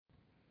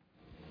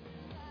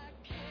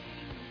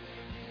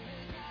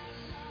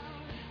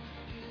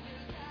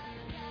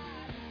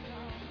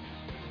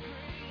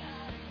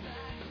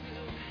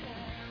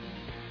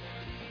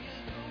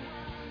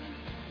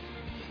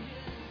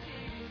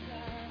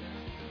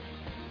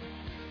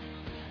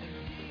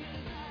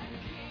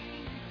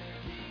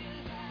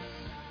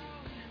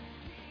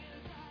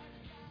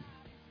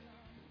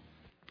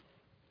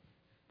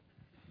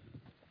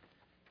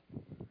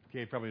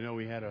You probably know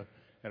we had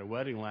a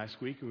wedding last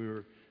week.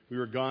 We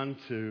were gone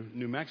to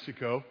New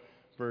Mexico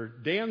for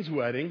Dan's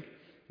wedding.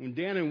 And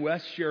Dan and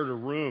Wes shared a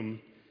room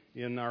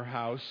in our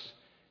house.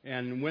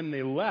 And when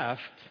they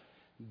left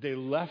a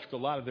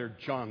lot of their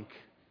junk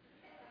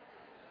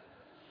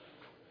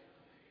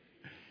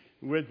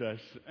with us,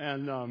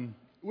 and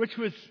which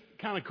was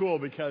kind of cool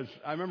because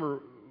I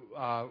remember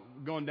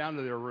going down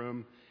to their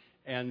room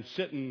and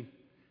sitting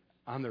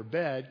on their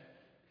bed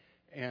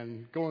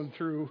and going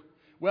through.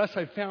 Wes,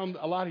 I found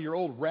a lot of your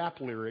old rap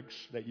lyrics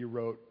that you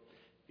wrote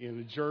in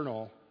a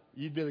journal.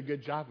 You did a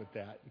good job with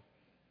that.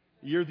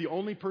 You're the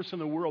only person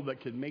in the world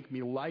that could make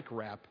me like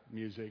rap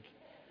music,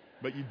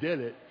 but you did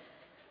it.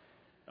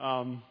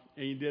 And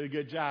you did a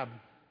good job.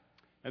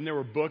 And there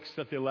were books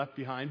that they left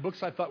behind,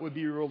 books I thought would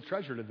be a real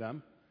treasure to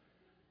them,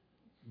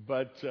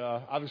 but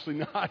obviously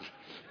not.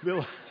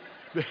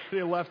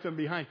 They left them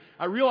behind.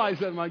 I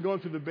realized that when I go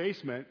into the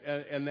basement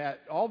and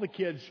that all the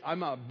kids,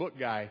 I'm a book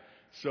guy,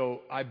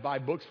 so I buy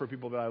books for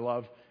people that I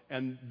love,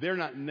 and they're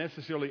not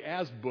necessarily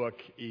as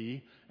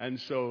book-y, and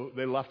so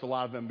they left a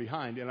lot of them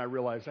behind. And I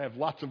realized I have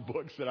lots of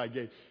books that I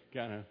could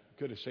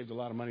have saved a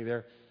lot of money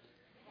there.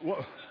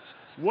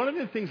 One of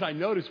the things I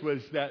noticed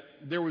was that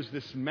there was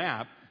this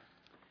map,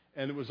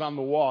 and it was on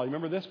the wall. You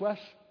remember this, Wes?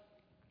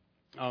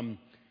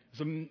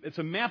 It's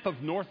a map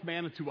of North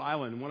Manitou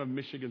Island, one of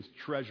Michigan's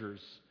treasures.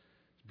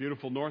 It's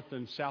beautiful, North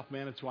and South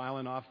Manitou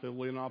Island off the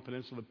Leelanau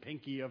Peninsula, the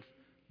pinky of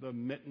the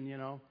mitten, you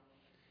know.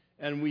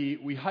 And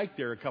we hiked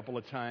there a couple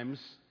of times.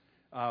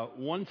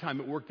 One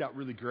time it worked out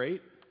really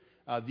great.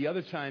 The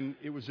other time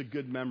it was a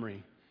good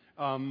memory.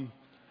 But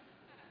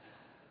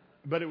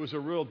it was a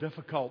real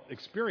difficult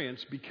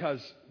experience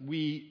because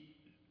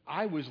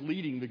I was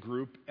leading the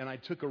group and I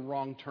took a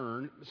wrong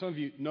turn. Some of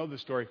you know the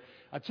story.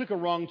 I took a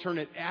wrong turn.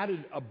 It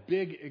added a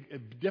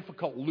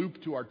difficult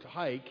loop to our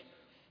hike,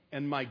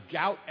 and my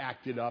gout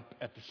acted up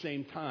at the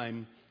same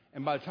time.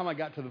 And by the time I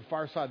got to the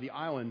far side of the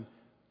island,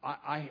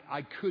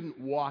 I couldn't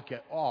walk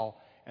at all.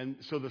 And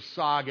so the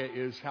saga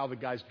is how the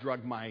guys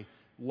drug my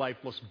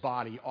lifeless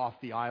body off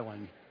the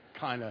island,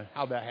 kind of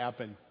how that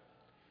happened.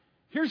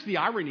 Here's the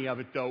irony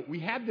of it, though. We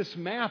had this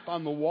map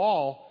on the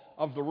wall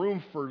of the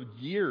room for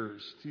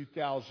years,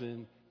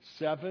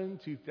 2007,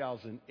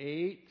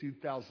 2008,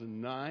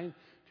 2009,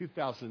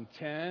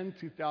 2010,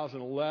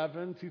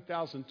 2011,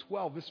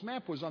 2012. This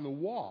map was on the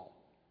wall.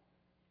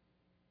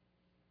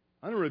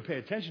 I didn't really pay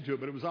attention to it,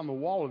 but it was on the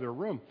wall of their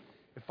room.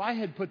 If I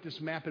had put this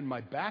map in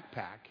my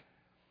backpack,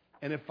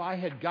 and if I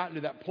had gotten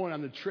to that point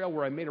on the trail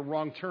where I made a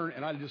wrong turn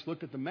and I just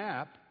looked at the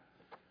map,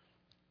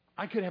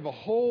 I could have a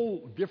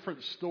whole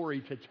different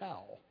story to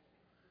tell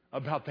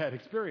about that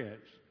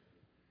experience.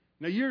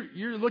 Now,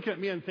 you're looking at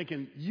me and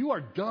thinking, you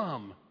are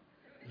dumb.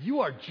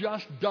 You are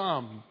just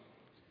dumb.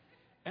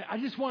 And I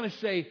just want to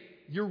say,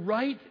 you're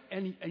right,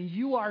 and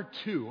you are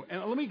too.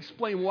 And let me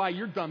explain why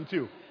you're dumb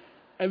too.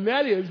 And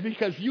that is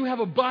because you have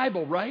a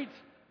Bible, right?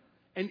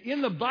 And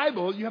in the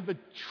Bible, you have the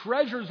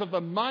treasures of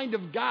the mind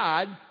of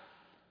God,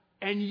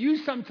 and you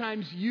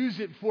sometimes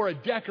use it for a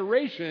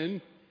decoration,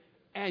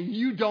 and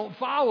you don't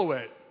follow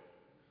it.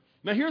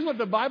 Now, here's what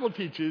the Bible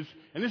teaches,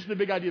 and this is the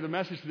big idea of the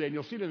message today, and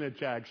you'll see it in the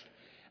text,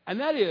 and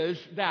that is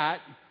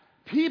that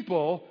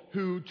people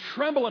who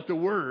tremble at the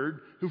Word,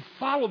 who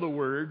follow the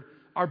Word,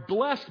 are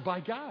blessed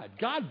by God.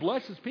 God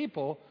blesses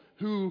people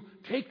who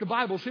take the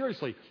Bible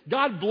seriously.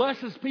 God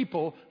blesses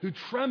people who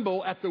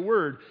tremble at the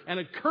Word, and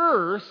a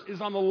curse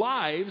is on the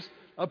lives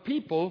of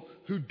people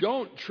who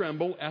don't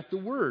tremble at the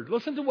Word.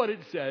 Listen to what it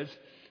says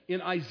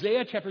in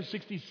Isaiah chapter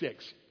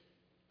 66,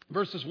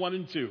 verses 1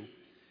 and 2.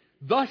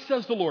 Thus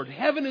says the Lord,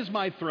 heaven is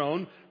my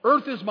throne,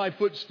 earth is my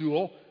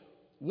footstool.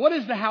 What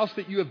is the house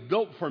that you have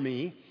built for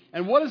me?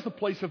 And what is the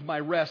place of my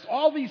rest?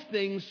 All these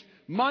things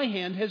my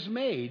hand has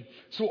made.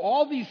 So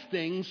all these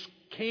things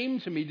came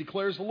to me,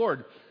 declares the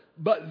Lord.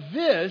 But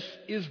this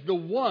is the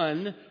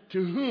one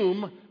to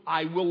whom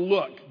I will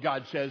look,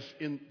 God says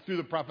through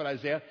the prophet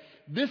Isaiah.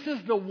 This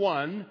is the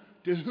one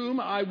to whom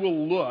I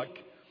will look.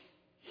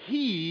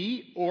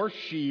 He or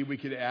she, we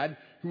could add,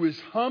 who is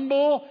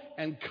humble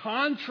and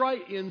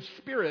contrite in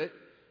spirit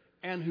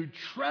and who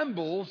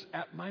trembles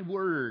at my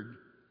word.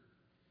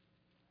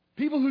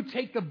 People who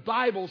take the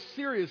Bible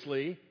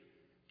seriously,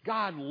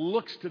 God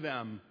looks to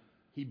them.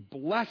 He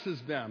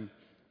blesses them.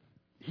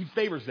 He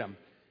favors them.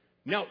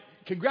 Now,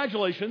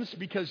 congratulations,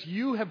 because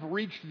you have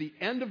reached the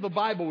end of the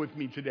Bible with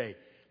me today.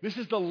 This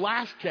is the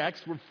last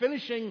text. We're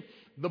finishing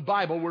the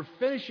Bible. We're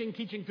finishing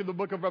teaching through the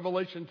book of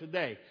Revelation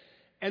today.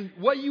 And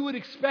what you would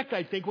expect,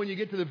 I think, when you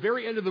get to the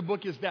very end of the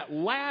book is that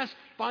last,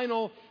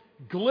 final,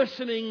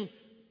 glistening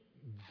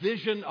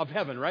vision of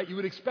heaven, right? You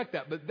would expect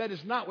that, but that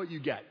is not what you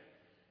get.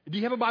 Do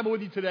you have a Bible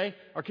with you today?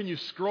 Or can you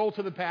scroll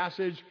to the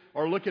passage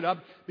or look it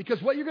up? Because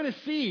what you're going to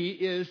see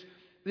is,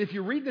 if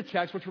you read the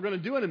text, which we're going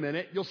to do in a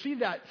minute, you'll see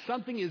that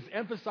something is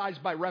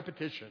emphasized by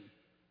repetition.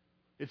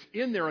 It's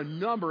in there a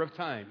number of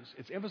times.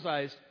 It's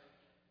emphasized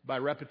by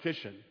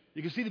repetition.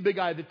 You can see the big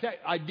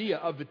idea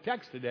of the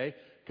text today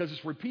because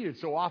it's repeated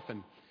so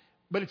often.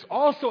 But it's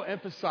also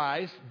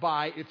emphasized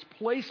by its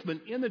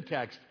placement in the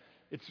text.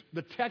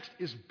 The text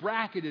is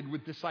bracketed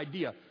with this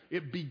idea.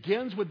 It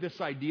begins with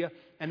this idea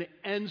and it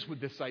ends with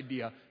this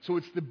idea. So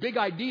it's the big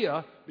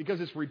idea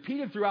because it's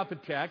repeated throughout the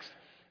text,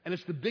 and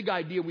it's the big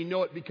idea. We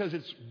know it because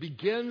it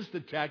begins the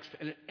text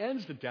and it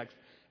ends the text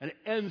and it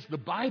ends the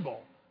Bible.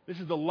 This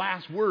is the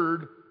last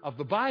word of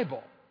the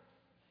Bible.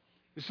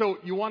 So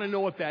you want to know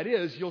what that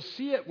is. You'll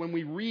see it when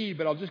we read,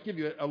 but I'll just give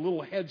you a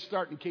little head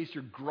start in case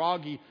you're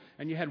groggy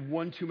and you had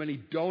one too many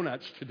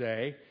donuts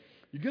today.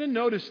 You're going to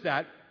notice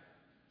that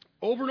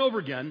over and over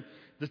again,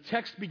 the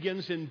text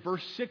begins in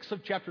verse 6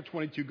 of chapter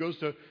 22, goes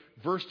to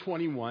verse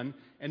 21.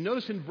 And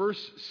notice in verse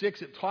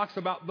 6, it talks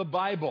about the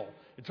Bible.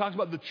 It talks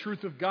about the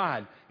truth of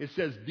God. It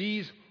says,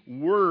 these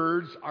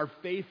words are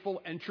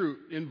faithful and true.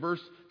 In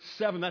verse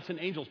 7, that's an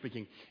angel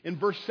speaking. In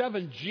verse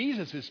 7,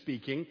 Jesus is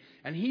speaking,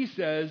 and he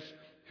says,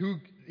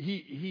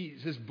 he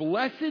says,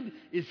 blessed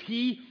is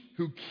he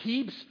who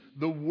keeps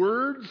the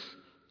words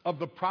of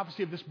the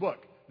prophecy of this book.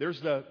 There's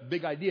the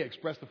big idea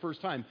expressed the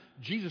first time.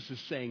 Jesus is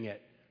saying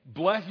it.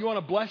 You want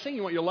a blessing?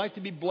 You want your life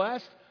to be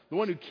blessed? The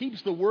one who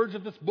keeps the words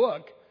of this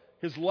book,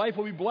 his life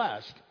will be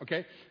blessed.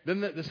 Okay?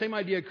 Then the same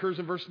idea occurs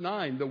in verse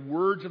 9. The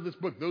words of this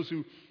book. This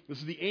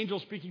is the angel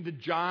speaking to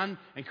John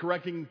and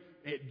correcting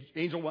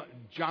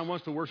John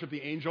wants to worship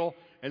the angel,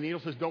 and the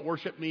angel says, don't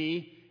worship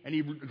me. And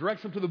he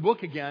directs him to the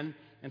book again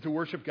and to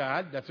worship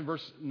God. That's in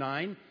verse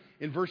 9.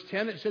 In verse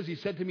 10, it says, he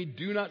said to me,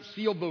 do not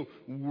seal the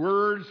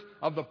words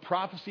of the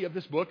prophecy of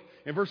this book.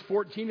 In verse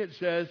 14, it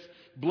says,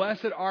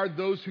 blessed are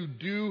those who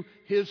do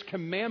his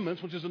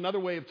commandments, which is another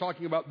way of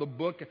talking about the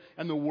book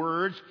and the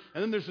words.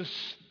 And then there's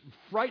this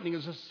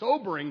there's a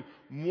sobering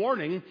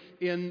warning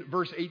in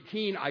verse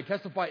 18. I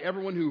testify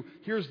everyone who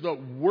hears the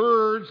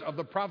words of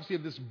the prophecy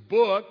of this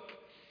book,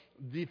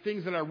 the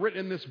things that are written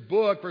in this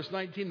book. Verse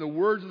 19, the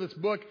words of this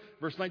book.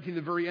 Verse 19,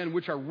 the very end,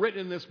 which are written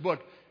in this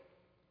book.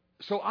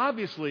 So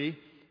obviously,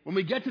 when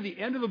we get to the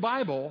end of the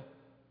Bible,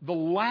 the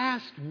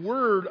last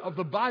word of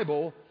the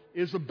Bible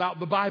is about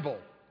the Bible.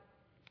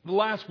 The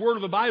last word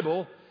of the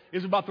Bible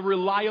is about the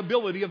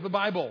reliability of the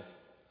Bible.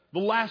 The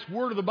last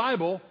word of the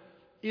Bible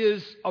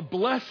is a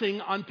blessing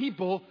on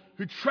people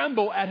who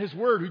tremble at his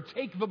word, who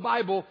take the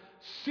Bible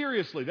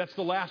seriously. That's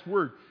the last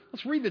word.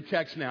 Let's read the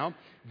text now.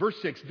 Verse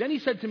 6. Then he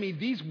said to me,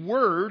 these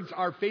words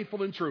are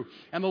faithful and true.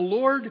 And the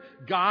Lord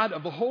God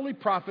of the holy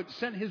prophet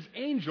sent his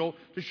angel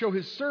to show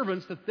his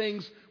servants the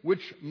things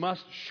which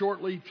must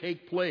shortly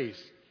take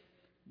place.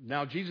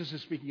 Now Jesus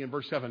is speaking in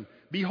verse 7.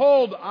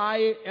 Behold,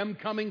 I am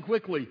coming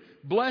quickly.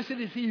 Blessed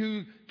is he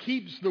who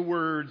keeps the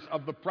words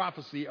of the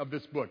prophecy of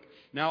this book.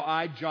 Now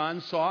I,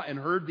 John, saw and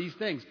heard these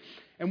things.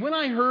 And when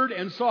I heard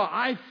and saw,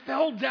 I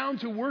fell down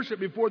to worship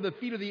before the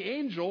feet of the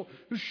angel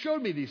who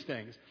showed me these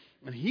things.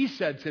 And he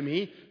said to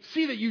me,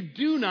 see that you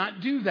do not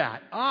do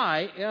that.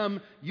 I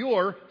am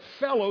your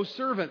fellow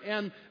servant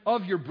and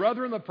of your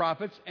brethren the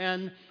prophets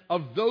and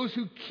of those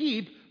who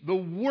keep the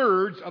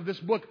words of this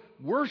book.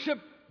 Worship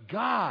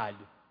God.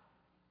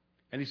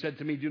 And he said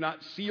to me, do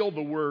not seal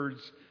the words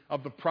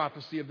of the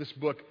prophecy of this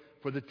book,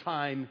 for the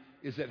time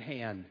is at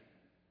hand.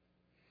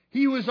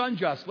 He who is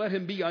unjust, let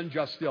him be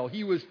unjust still. He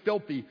who is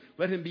filthy,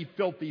 let him be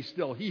filthy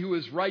still. He who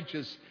is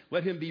righteous,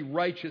 let him be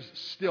righteous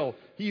still.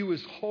 He who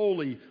is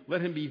holy,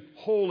 let him be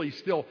holy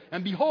still.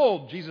 And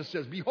behold, Jesus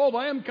says, behold,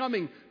 I am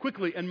coming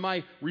quickly, and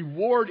my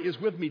reward is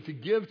with me to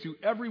give to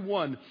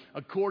everyone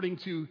according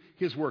to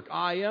his work.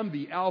 I am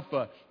the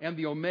Alpha and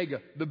the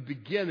Omega, the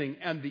beginning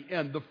and the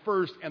end, the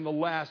first and the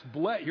last.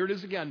 Here it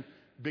is again,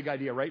 big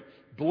idea, right?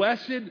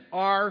 Blessed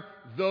are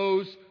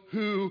those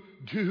who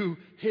do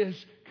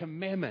his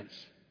commandments,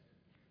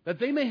 that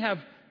they may have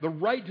the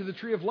right to the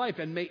tree of life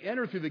and may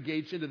enter through the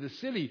gates into the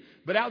city.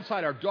 But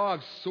outside are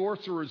dogs,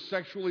 sorcerers,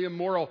 sexually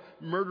immoral,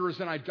 murderers,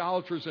 and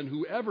idolaters, and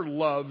whoever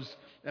loves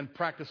and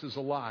practices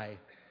a lie.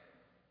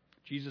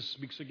 Jesus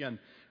speaks again.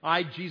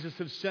 I, Jesus,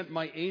 have sent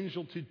my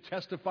angel to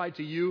testify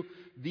to you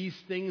these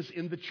things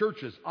in the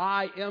churches.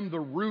 I am the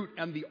root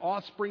and the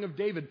offspring of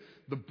David,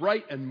 the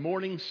bright and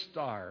morning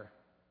star.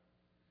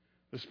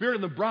 The Spirit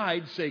and the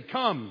bride say,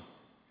 come.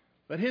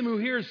 Let him who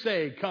hears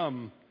say,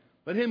 come.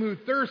 Let him who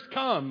thirsts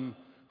come.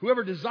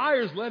 Whoever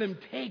desires, let him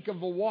take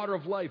of the water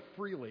of life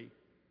freely.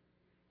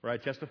 For I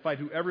testify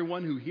to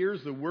everyone who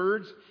hears the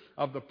words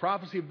of the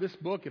prophecy of this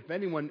book, if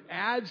anyone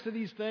adds to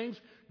these things,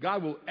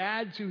 God will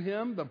add to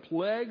him the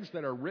plagues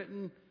that are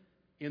written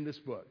in this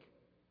book.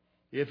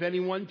 If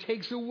anyone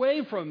takes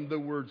away from the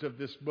words of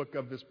this book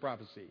of this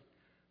prophecy,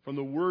 from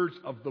the words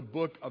of the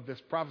book of this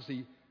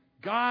prophecy,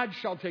 God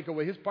shall take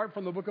away his part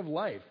from the book of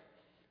life,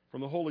 from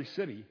the holy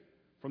city,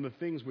 from the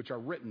things which are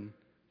written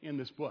in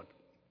this book.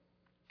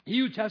 He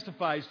who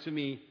testifies to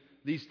me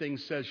these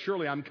things says,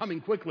 surely I'm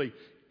coming quickly.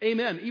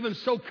 Amen. Even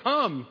so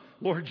come,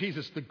 Lord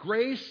Jesus. The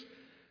grace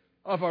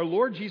of our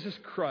Lord Jesus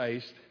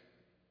Christ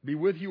be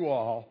with you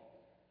all.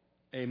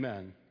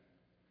 Amen.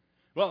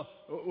 Well,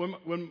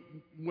 when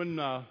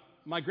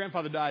my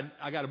grandfather died,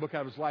 I got a book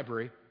out of his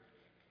library.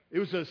 It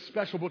was a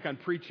special book on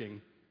preaching.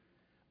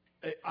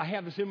 I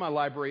have this in my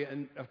library,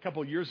 and a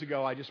couple of years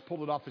ago, I just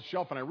pulled it off the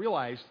shelf, and I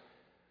realized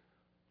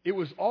It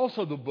was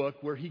also the book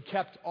where he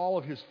kept all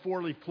of his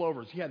four-leaf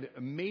clovers. He had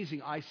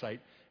amazing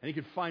eyesight, and he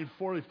could find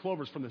four-leaf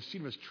clovers from the seat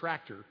of his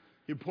tractor.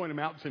 He would point them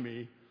out to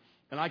me,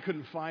 and I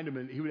couldn't find them,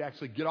 and he would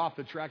actually get off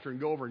the tractor and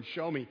go over and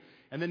show me.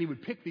 And then he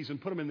would pick these and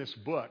put them in this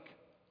book.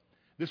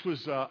 This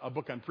was a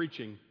book on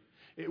preaching.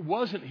 It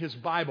wasn't his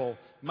Bible.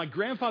 My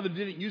grandfather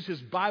didn't use his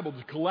Bible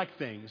to collect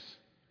things,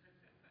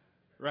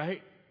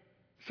 right?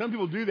 Some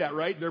people do that,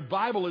 right? Their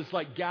Bible is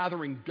like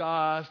gathering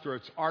dust or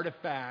it's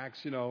artifacts,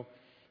 you know.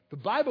 The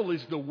Bible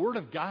is the Word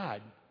of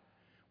God.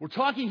 We're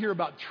talking here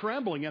about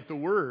trembling at the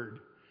Word.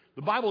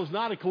 The Bible is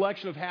not a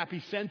collection of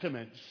happy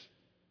sentiments.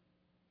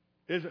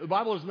 The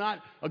Bible is not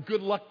a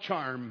good luck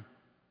charm.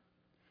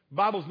 The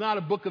Bible is not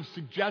a book of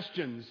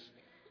suggestions.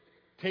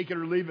 Take it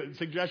or leave it,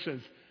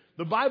 suggestions.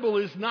 The Bible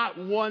is not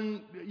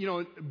one,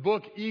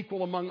 book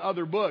equal among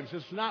other books.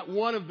 It's not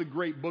one of the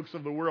great books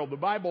of the world. The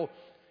Bible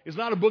is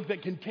not a book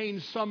that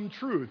contains some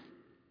truth.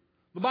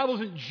 The Bible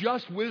isn't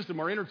just wisdom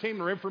or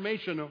entertainment or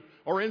information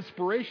or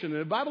inspiration.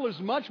 The Bible is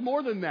much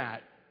more than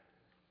that.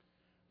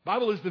 The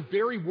Bible is the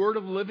very Word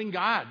of the living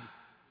God,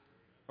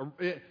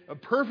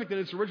 perfect in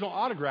its original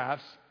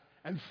autographs,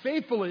 and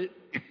faithfully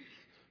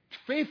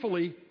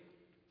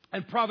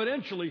and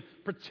providentially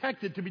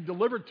protected to be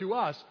delivered to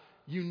us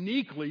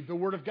uniquely, the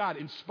Word of God,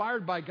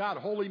 inspired by God.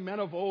 Holy men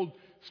of old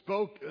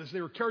spoke as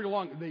they were carried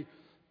along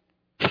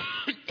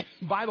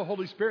by the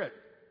Holy Spirit.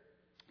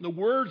 The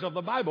words of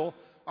the Bible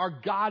are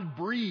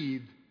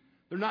God-breathed.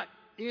 They're not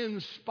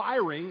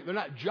inspiring. They're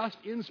not just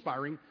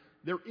inspiring.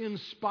 They're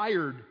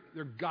inspired.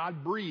 They're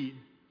God-breathed.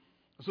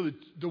 So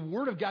the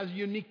Word of God is a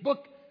unique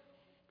book.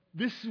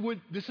 This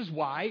is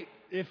why,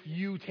 if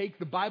you take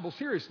the Bible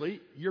seriously,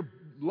 your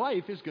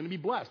life is going to be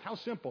blessed. How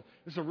simple.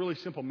 This is a really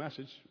simple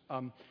message.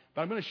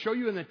 But I'm going to show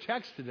you in the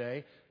text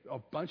today a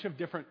bunch of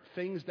different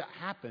things that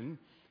happen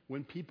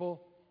when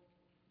people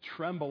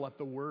tremble at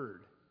the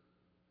Word.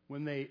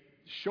 When they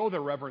show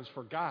their reverence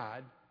for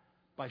God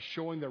by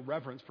showing their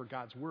reverence for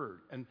God's Word.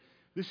 And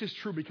this is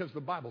true because the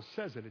Bible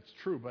says it. It's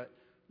true. But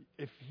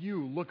if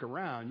you look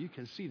around, you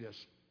can see this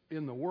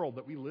in the world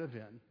that we live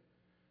in.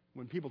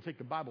 When people take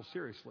the Bible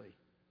seriously,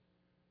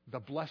 the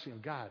blessing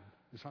of God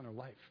is on their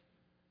life.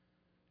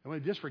 And when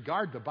they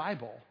disregard the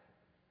Bible,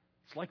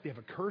 it's like they have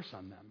a curse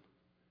on them.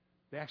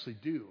 They actually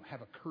do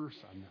have a curse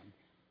on them.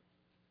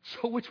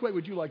 So which way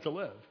would you like to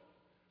live?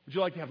 Would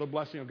you like to have the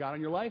blessing of God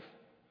in your life?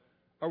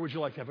 Or would you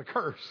like to have a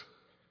curse?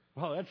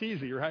 Well, that's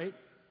easy, right?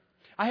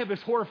 I have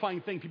this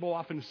horrifying thing people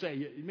often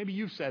say. Maybe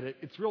you've said it.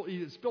 It's real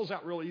easy. It spills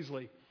out real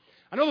easily.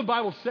 I know the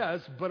Bible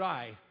says, but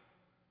I.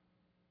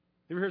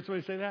 You ever heard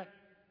somebody say that?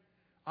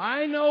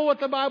 I know what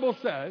the Bible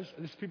says.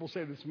 And people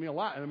say this to me a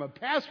lot. And I'm a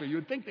pastor. You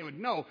would think they would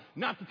know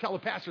not to tell a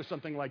pastor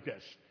something like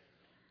this.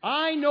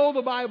 I know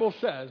the Bible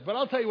says, but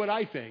I'll tell you what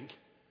I think.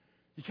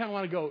 You kind of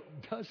want to go,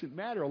 doesn't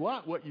matter a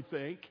lot what you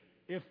think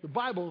if the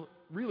Bible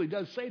really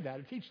does say that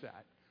or teach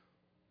that.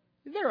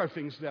 There are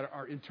things that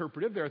are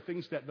interpretive. There are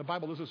things that the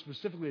Bible doesn't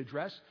specifically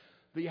address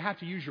that you have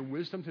to use your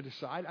wisdom to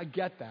decide. I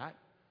get that.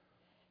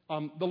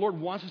 The Lord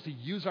wants us to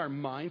use our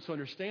minds to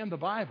understand the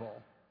Bible.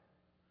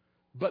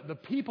 But the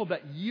people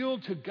that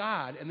yield to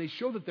God, and they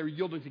show that they're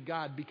yielding to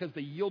God because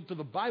they yield to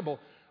the Bible,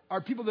 are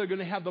people that are going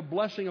to have the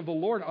blessing of the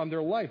Lord on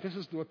their life. This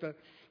is what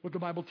the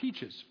Bible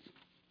teaches.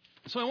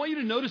 So I want you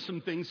to notice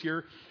some things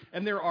here,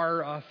 and there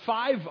are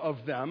 5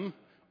 of them,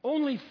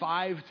 only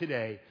 5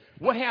 today.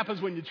 What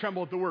happens when you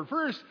tremble at the Word?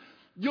 First,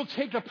 you'll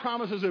take the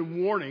promises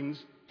and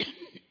warnings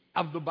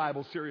of the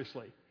Bible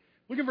seriously.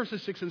 Look at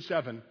verses 6 and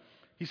 7.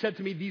 He said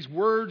to me, these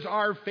words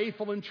are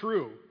faithful and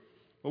true.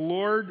 The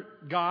Lord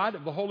God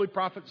of the holy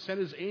prophet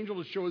sent his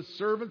angel to show his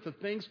servant the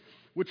things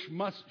which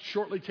must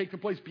shortly take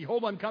place.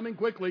 Behold, I'm coming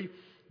quickly.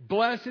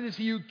 Blessed is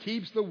he who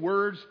keeps the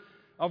words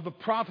of the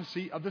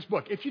prophecy of this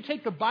book. If you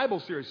take the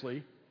Bible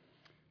seriously,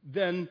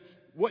 then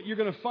what you're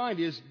going to find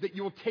is that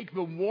you will take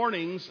the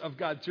warnings of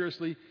God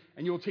seriously,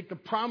 and you will take the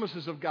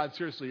promises of God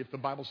seriously. If the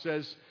Bible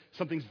says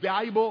something's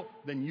valuable,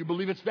 then you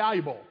believe it's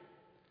valuable.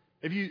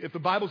 If the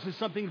Bible says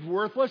something's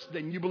worthless,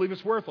 then you believe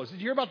it's worthless. Did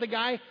you hear about the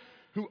guy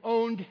who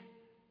owned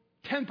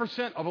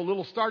 10% of a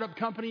little startup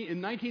company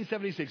in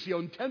 1976? He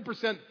owned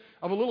 10%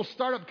 of a little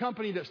startup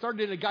company that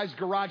started in a guy's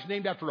garage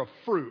named after a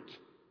fruit.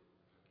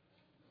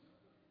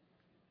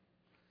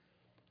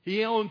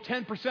 He owned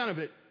 10% of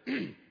it.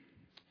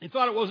 He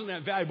thought it wasn't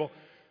that valuable,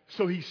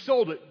 so he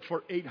sold it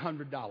for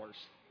 $800.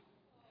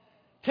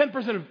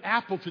 10% of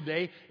Apple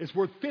today is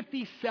worth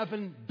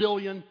 $57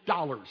 billion.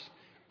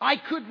 I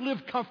could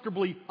live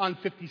comfortably on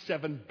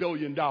 $57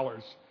 billion.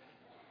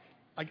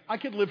 I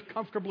could live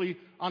comfortably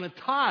on a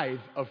tithe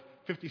of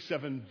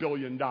 $57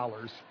 billion.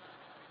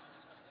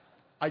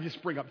 I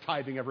just bring up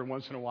tithing every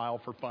once in a while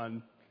for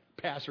fun.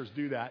 Pastors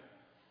do that.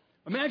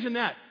 Imagine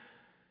that.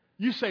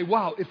 You say,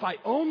 wow, if I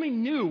only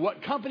knew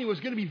what company was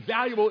going to be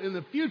valuable in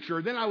the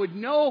future, then I would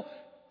know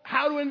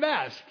how to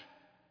invest.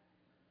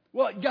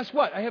 Well, guess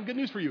what? I have good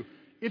news for you.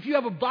 If you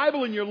have a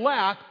Bible in your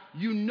lap,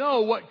 you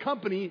know what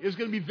company is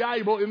going to be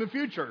valuable in the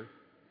future.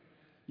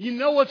 You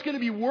know what's going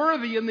to be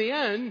worthy in the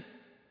end.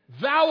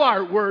 Thou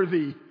art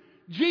worthy.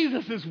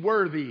 Jesus is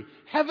worthy.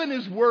 Heaven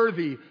is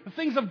worthy. The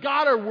things of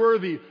God are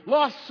worthy.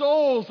 Lost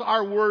souls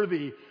are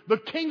worthy. The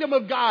kingdom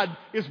of God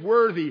is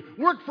worthy.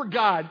 Work for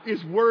God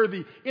is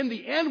worthy. In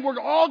the end, we're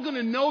all going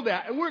to know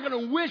that, and we're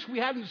going to wish we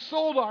hadn't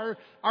sold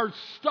our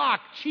stock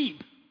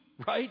cheap,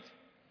 right?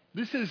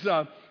 This is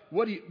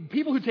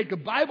people who take the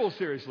Bible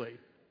seriously.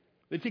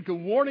 They take the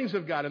warnings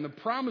of God and the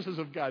promises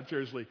of God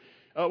seriously.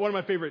 One of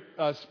my favorite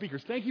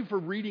speakers. Thank you for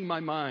reading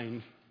my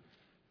mind.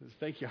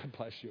 Thank you. God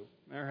bless you.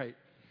 All right.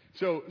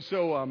 So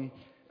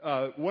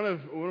one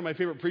of my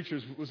favorite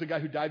preachers was a guy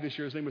who died this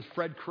year. His name was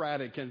Fred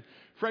Craddock, and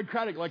Fred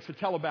Craddock likes to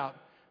tell about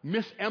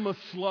Miss Emma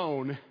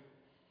Sloan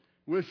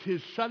was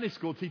his Sunday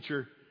school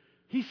teacher.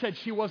 He said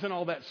she wasn't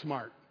all that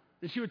smart,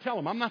 and she would tell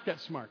him, "I'm not that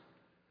smart.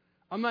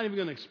 I'm not even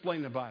going to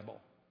explain the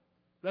Bible."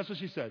 That's what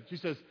she said. She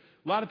says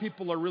a lot of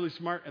people are really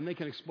smart and they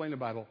can explain the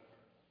Bible.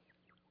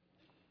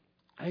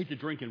 I hate to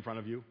drink in front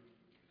of you,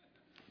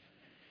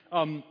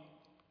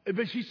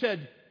 but she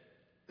said,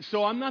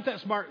 so I'm not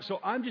that smart, so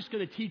I'm just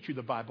going to teach you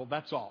the Bible,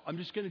 that's all. I'm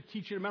just going to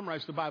teach you to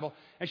memorize the Bible.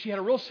 And she had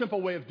a real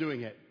simple way of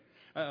doing it.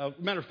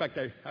 Matter of fact,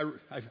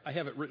 I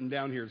have it written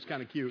down here. It's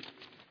kind of cute.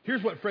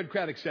 Here's what Fred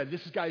Craddock said.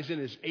 This guy's in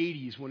his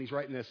 80s when he's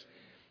writing this.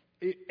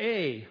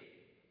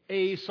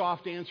 A,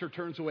 soft answer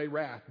turns away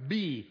wrath.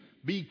 B,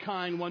 be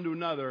kind one to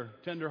another,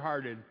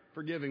 tender-hearted,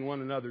 forgiving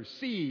one another.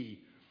 C,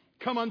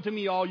 come unto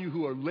me all you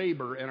who are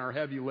labor and are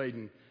heavy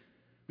laden.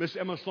 Miss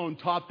Emma Sloan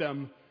taught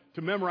them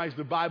to memorize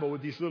the Bible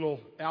with these little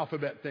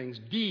alphabet things.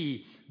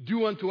 D,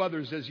 do unto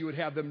others as you would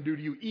have them do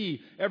to you.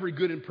 E, every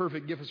good and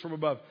perfect gift is from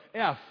above.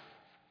 F,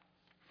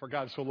 for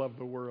God so loved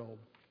the world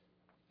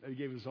that he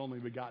gave his only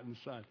begotten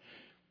Son.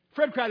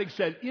 Fred Craddock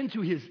said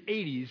into his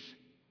 80s,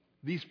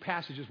 these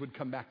passages would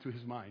come back to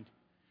his mind.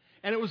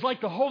 And it was like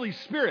the Holy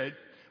Spirit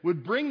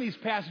would bring these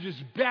passages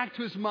back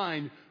to his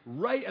mind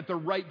right at the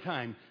right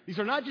time. These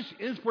are not just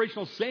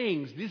inspirational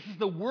sayings. This is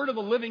the word of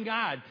the living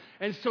God.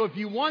 And so if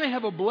you want to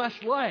have a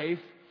blessed life,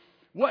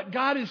 what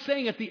God is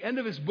saying at the end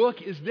of his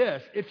book is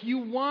this: if you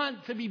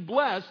want to be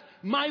blessed,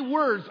 my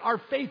words are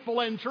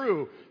faithful and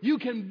true. You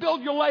can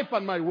build your life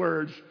on my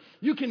words.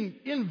 You can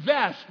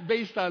invest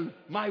based on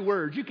my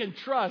words. You can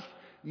trust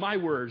my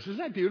words. Isn't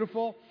that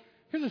beautiful?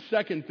 Here's the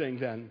second thing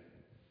then.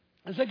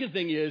 The second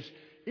thing is,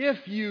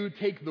 if you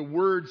take the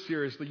word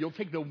seriously, you'll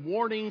take the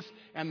warnings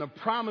and the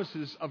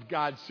promises of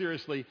God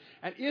seriously.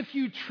 And if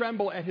you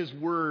tremble at his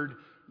word,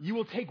 you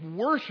will take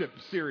worship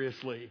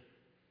seriously.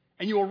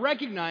 And you will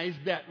recognize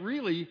that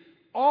really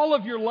all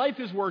of your life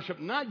is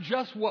worship, not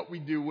just what we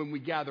do when we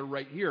gather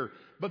right here,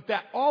 but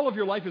that all of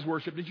your life is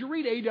worship. Did you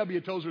read A.W.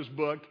 Tozer's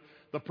book,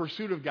 The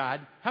Pursuit of God?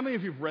 How many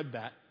of you have read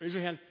that? Raise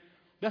your hand.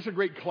 That's a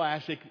great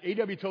classic.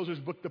 A.W. Tozer's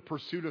book, The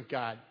Pursuit of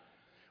God.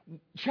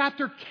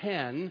 Chapter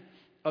 10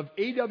 of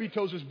A.W.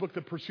 Tozer's book,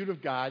 The Pursuit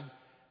of God,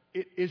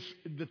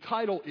 the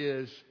title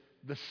is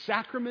The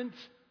Sacrament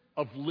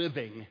of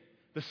Living.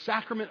 The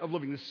sacrament of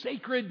living. The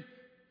sacred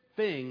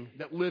thing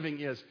that living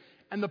is.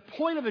 And the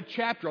point of the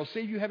chapter, I'll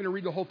save you having to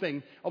read the whole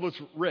thing, although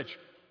it's rich,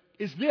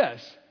 is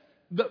this.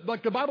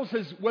 Like the Bible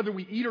says, whether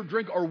we eat or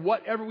drink or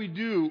whatever we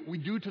do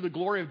to the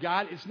glory of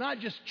God. It's not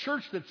just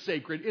church that's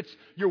sacred. It's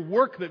your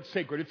work that's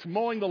sacred. It's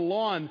mowing the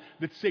lawn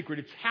that's sacred.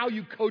 It's how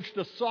you coach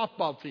the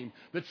softball team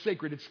that's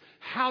sacred. It's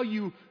how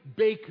you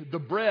bake the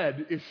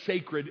bread is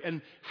sacred. And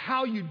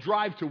how you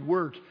drive to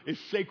work is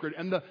sacred.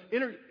 And the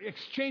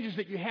exchanges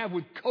that you have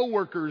with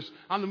coworkers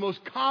on the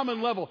most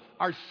common level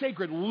are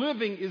sacred.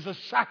 Living is a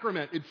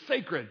sacrament. It's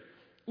sacred.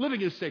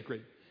 Living is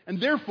sacred. And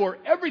therefore,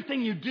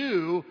 everything you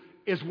do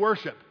is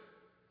worship.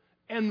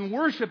 And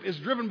worship is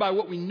driven by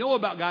what we know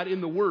about God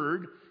in the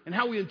Word and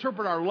how we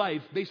interpret our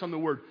life based on the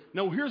Word.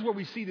 Now, here's where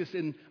we see this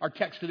in our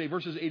text today,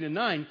 verses 8 and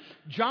 9.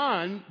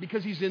 John,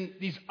 because he's in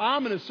these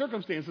ominous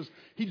circumstances,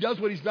 he does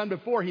what he's done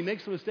before. He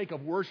makes the mistake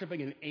of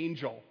worshiping an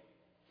angel.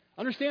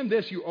 Understand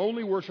this, you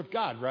only worship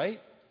God, right?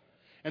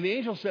 And the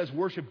angel says,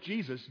 worship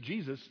Jesus.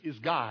 Jesus is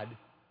God,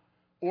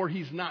 or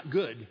he's not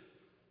good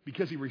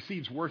because he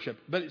receives worship.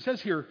 But it says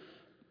here,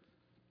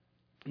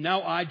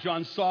 now I,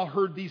 John,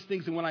 heard these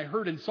things, and when I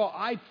heard and saw,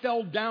 I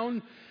fell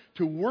down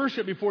to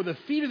worship before the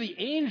feet of the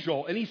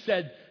angel. And he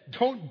said,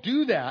 don't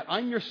do that.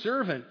 I'm your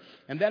servant,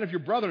 and that of your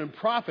brethren and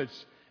prophets,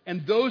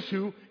 and those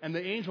who, and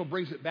the angel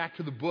brings it back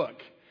to the book,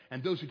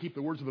 and those who keep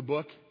the words of the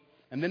book.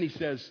 And then he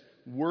says,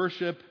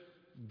 worship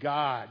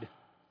God,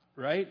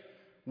 right?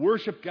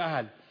 Worship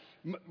God.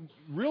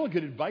 Real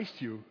good advice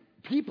to you.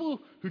 People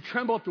who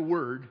tremble at the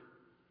word,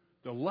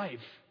 their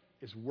life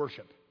is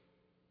worship.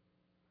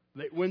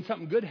 When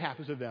something good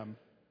happens to them,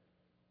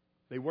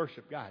 they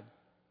worship God.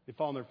 They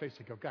fall on their face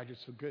and go, God, you're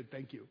so good.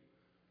 Thank you.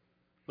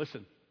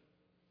 Listen,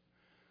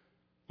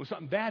 when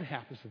something bad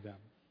happens to them,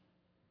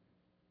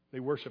 they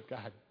worship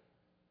God.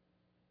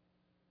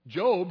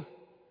 Job,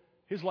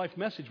 his life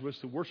message was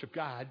to worship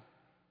God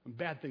when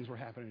bad things were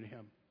happening to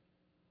him.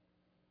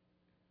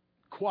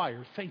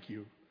 Choir, thank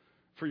you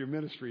for your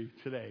ministry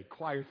today.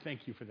 Choir,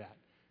 thank you for that.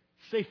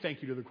 Say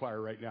thank you to the choir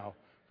right now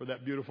for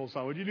that beautiful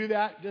song. Would you do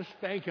that? Just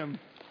thank him.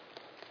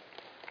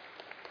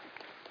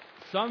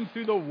 Some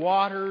through the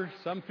water,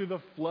 some through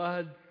the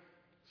flood,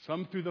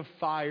 Some through the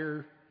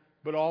fire,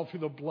 but all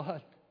through the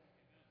blood.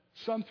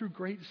 Some through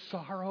great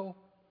sorrow,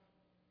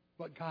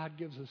 but God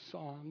gives us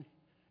song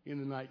in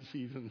the night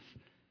seasons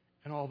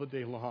and all the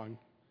day long.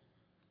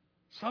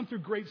 Some through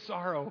great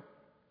sorrow,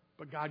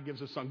 but God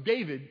gives us song.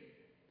 David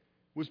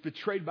was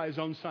betrayed by his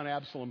own son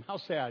Absalom. How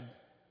sad.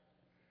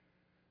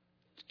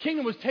 The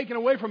kingdom was taken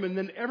away from him, and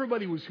then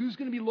everybody was, who's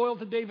going to be loyal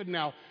to David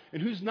now?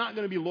 And who's not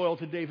going to be loyal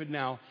to David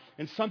now?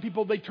 And some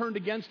people, they turned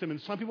against him, and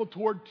some people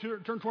turned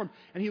toward him.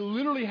 And he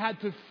literally had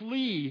to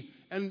flee,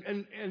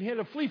 and he had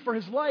to flee for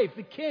his life.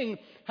 The king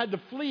had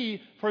to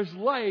flee for his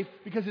life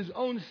because his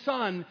own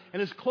son and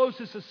his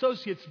closest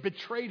associates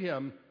betrayed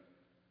him.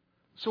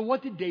 So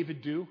what did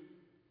David do?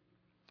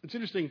 It's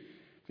interesting,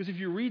 because if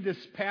you read this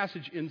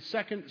passage in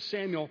 2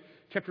 Samuel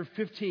chapter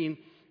 15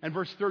 and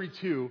verse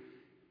 32,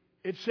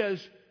 it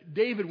says,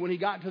 David, when he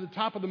got to the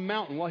top of the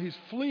mountain, while he's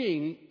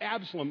fleeing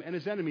Absalom and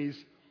his enemies,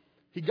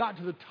 he got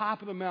to the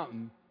top of the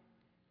mountain,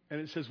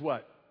 and it says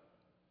what?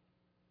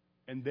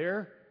 And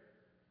there,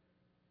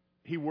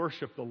 he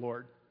worshiped the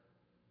Lord.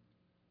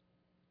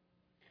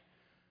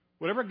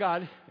 Whatever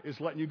God is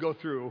letting you go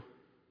through,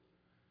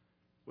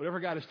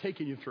 whatever God is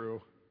taking you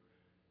through,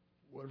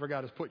 whatever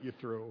God has put you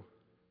through,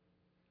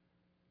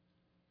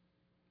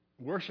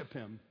 worship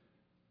Him.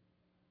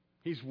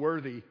 He's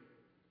worthy.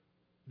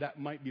 That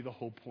might be the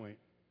whole point.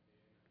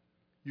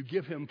 You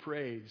give Him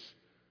praise.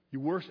 You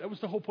worship. That was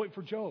the whole point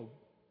for Job.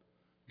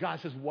 God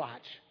says,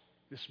 watch.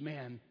 This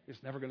man is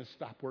never going to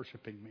stop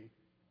worshiping me.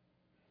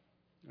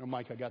 You know,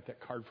 Mike, I got that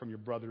card from your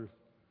brother's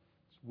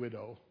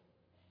widow.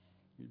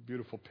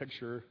 Beautiful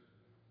picture.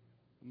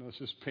 I know it's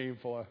just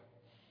painful.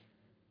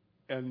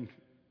 And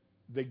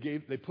they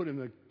put in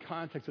the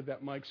context of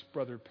that, Mike's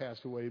brother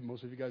passed away.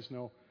 Most of you guys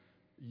know,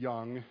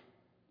 young.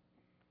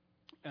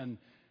 And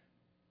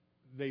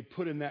they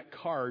put in that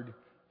card,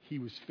 he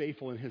was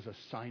faithful in his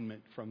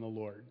assignment from the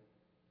Lord.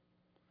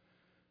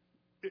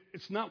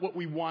 It's not what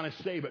we want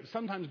to say, but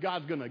sometimes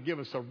God's going to give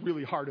us a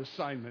really hard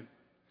assignment.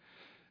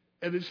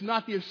 And it's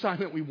not the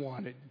assignment we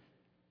wanted.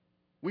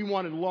 We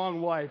wanted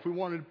long life. We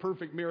wanted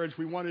perfect marriage.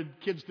 We wanted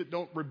kids that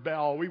don't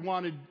rebel. We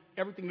wanted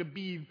everything to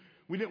be,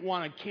 we didn't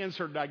want a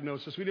cancer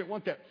diagnosis. We didn't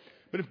want that.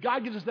 But if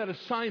God gives us that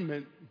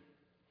assignment,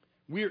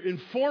 we are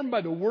informed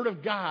by the Word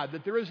of God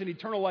that there is an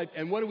eternal life.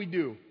 And what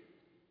do?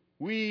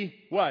 We,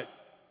 what?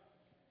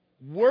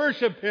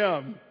 Worship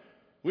Him.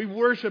 We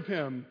worship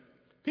Him.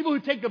 People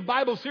who take the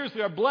Bible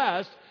seriously are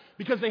blessed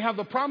because they have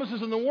the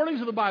promises and the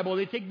warnings of the Bible,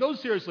 and they take those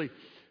seriously.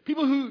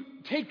 People who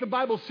take the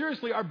Bible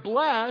seriously are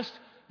blessed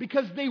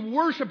because they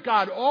worship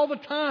God all the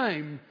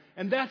time.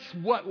 And that's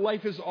what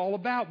life is all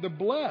about. They're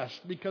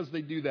blessed because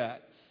they do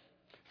that.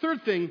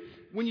 Third thing,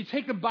 when you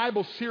take the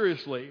Bible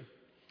seriously,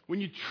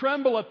 when you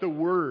tremble at the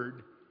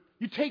Word,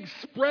 you take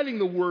spreading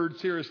the Word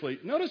seriously.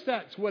 Notice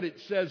that's what it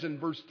says in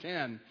verse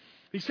 10.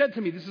 He said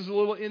to me, this is a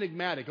little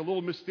enigmatic, a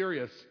little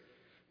mysterious.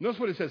 Notice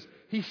what it says.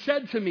 He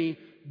said to me,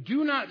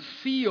 do not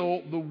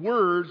seal the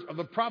words of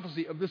the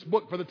prophecy of this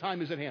book, for the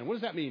time is at hand. What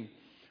does that mean?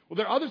 Well,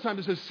 there are other times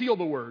it says seal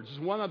the words. There's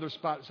one other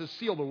spot that says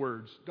seal the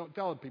words. Don't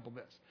tell people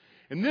this.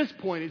 In this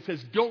point, it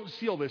says don't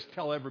seal this,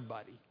 tell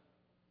everybody.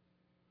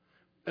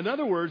 In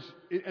other words,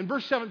 in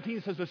verse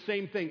 17 says the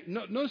same thing.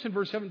 Notice in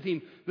verse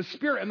 17, the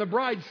Spirit and the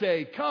bride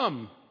say,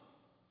 come.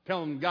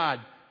 Telling God,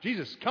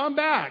 Jesus, come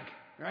back.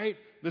 Right?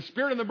 The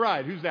Spirit and the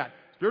bride. Who's that?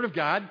 Spirit of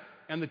God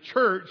and the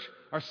church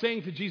are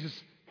saying to Jesus,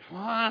 come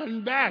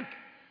on back.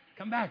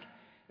 Come back.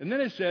 And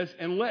then it says,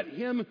 and let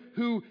him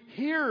who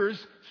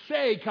hears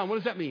say, come. What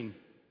does that mean?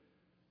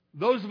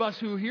 Those of us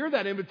who hear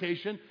that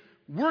invitation,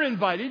 we're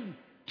invited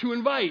to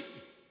invite.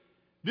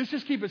 Let's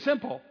just keep it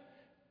simple.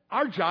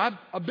 Our job,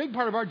 a big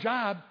part of our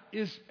job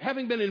is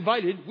having been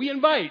invited, we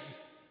invite.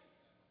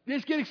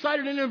 Just get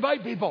excited and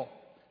invite people.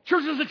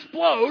 Churches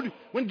explode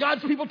when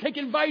God's people take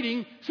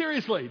inviting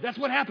seriously. That's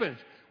what happens.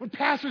 When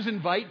pastors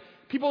invite,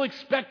 people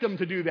expect them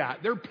to do that.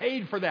 They're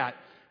paid for that.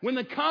 When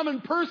the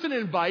common person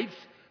invites,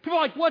 people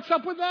are like, what's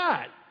up with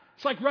that?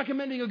 It's like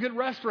recommending a good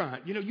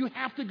restaurant. You know, you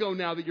have to go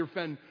now that your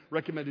friend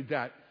recommended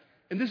that.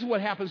 And this is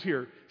what happens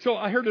here. So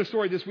I heard a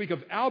story this week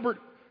of Albert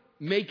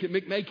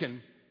McMakin.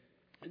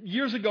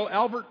 Years ago,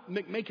 Albert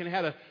McMakin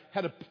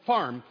had a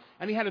farm,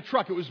 and he had a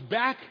truck. It was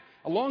back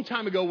a long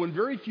time ago when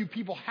very few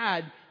people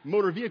had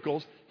motor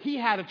vehicles. He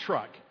had a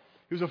truck.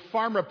 He was a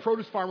farmer, a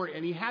produce farmer,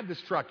 and he had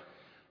this truck.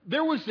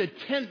 There was a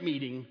tent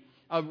meeting,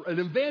 an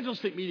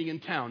evangelistic meeting in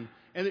town,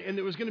 and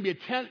it was going to be a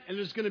tent, and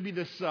there was going to be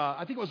this,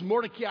 I think it was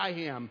Mordecai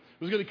Ham,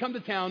 who was going to come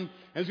to town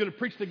and was going to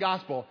preach the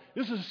gospel.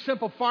 This was a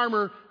simple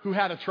farmer who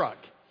had a truck.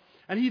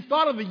 And he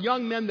thought of the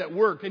young men that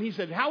worked, and he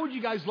said, how would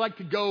you guys like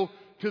to go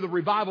to the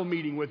revival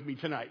meeting with me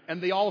tonight?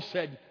 And they all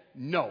said,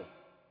 no,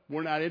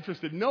 we're not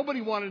interested.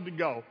 Nobody wanted to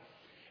go.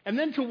 And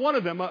then to one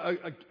of them,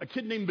 a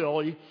kid named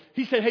Billy,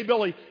 he said, hey,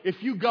 Billy,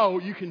 if you go,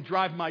 you can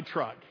drive my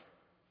truck.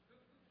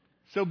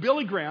 So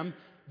Billy Graham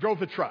drove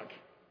the truck.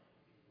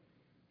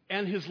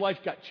 And his life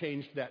got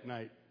changed that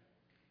night.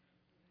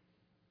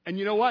 And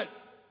you know what?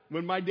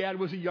 When my dad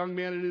was a young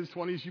man in his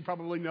 20s, you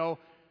probably know,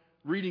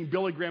 reading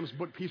Billy Graham's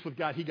book, Peace with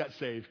God, he got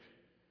saved.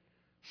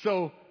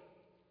 So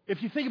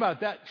If you think about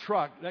it, that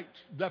truck,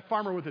 that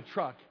farmer with the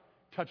truck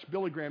touched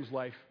Billy Graham's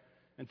life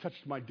and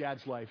touched my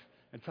dad's life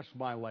and touched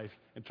my life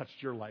and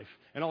touched your life.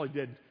 And all he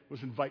did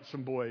was invite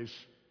some boys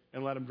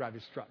and let him drive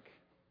his truck.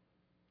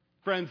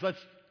 Friends, let's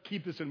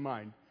keep this in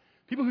mind.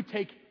 People who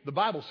take the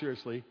Bible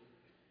seriously,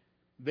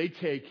 they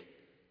take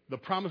the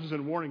promises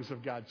and warnings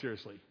of God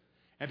seriously.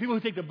 And people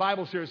who take the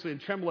Bible seriously and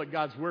tremble at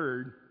God's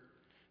word,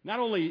 not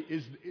only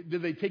do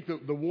they take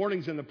the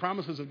warnings and the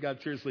promises of God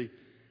seriously,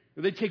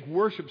 but they take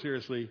worship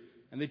seriously,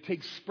 and they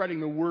take spreading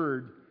the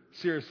word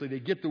seriously. They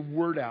get the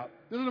word out.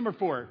 This is number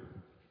 4.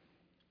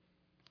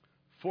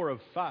 4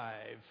 of 5,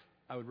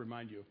 I would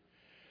remind you.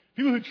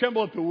 People who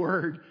tremble at the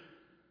word,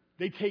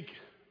 they take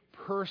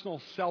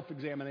personal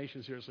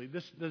self-examination seriously.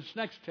 This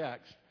next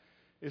text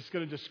is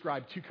going to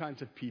describe 2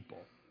 kinds of people.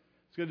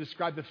 It's going to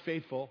describe the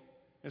faithful,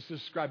 and it's going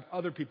to describe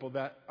other people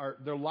that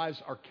their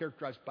lives are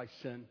characterized by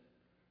sin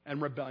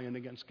and rebellion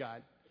against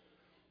God.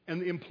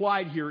 And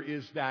implied here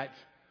is that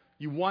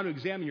you want to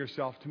examine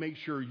yourself to make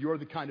sure you're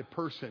the kind of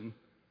person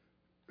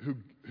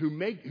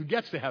who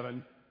gets to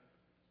heaven.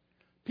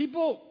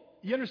 People,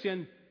 you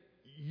understand,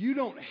 you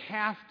don't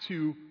have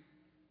to.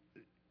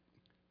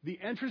 The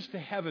entrance to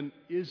heaven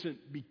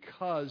isn't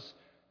because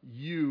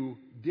you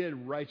did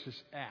righteous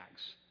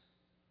acts.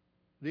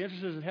 The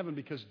entrance is in heaven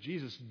because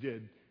Jesus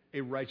did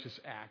a righteous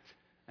act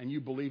and you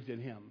believed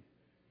in him.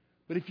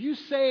 But if you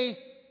say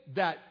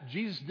that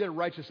Jesus did a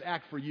righteous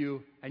act for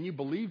you and you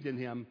believed in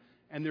him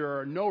and there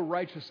are no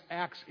righteous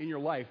acts in your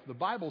life, the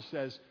Bible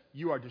says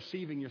you are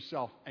deceiving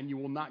yourself and you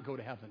will not go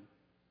to heaven.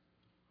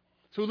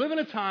 So we live in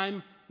a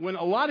time when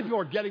a lot of people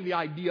are getting the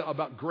idea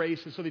about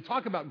grace, and so they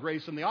talk about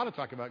grace and they ought to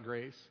talk about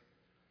grace.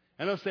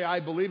 And they'll say, I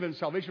believe in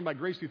salvation by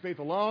grace through faith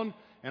alone,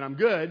 and I'm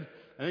good.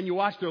 And then you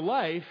watch their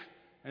life,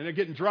 and they're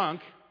getting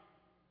drunk.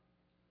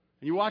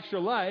 And you watch their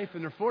life,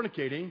 and they're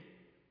fornicating.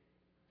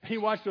 And you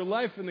watch their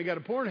life, and they got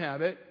a porn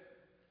habit.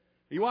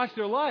 And you watch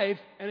their life,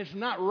 and it's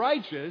not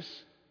righteous.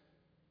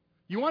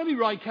 You want to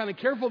be kind of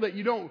careful that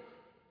you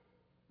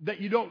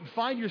don't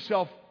find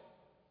yourself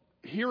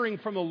hearing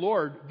from the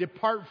Lord,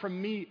 depart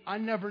from me, I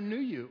never knew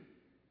you.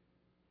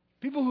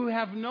 People who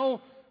have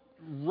no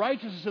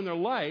righteousness in their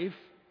life,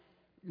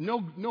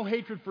 no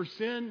hatred for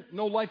sin,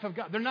 no life of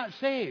God, they're not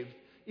saved.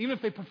 Even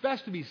if they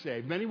profess to be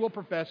saved. Many will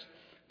profess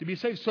to be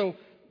saved. So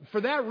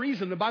for that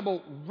reason, the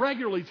Bible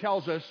regularly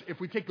tells us, if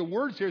we take the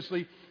Word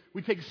seriously,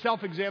 we take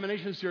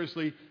self-examination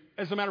seriously.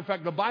 As a matter of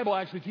fact, the Bible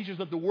actually teaches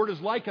that the Word is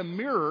like a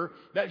mirror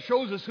that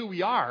shows us who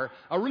we are.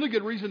 A really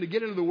good reason to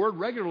get into the Word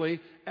regularly,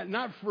 and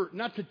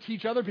not to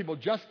teach other people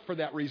just for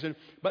that reason,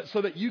 but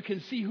so that you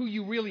can see who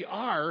you really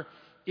are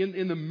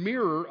in the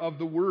mirror of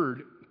the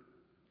Word.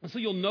 And so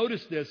you'll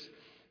notice this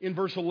in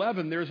verse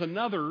 11. There's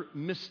another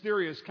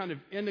mysterious kind of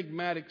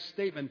enigmatic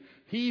statement.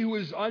 He who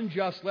is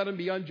unjust, let him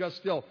be unjust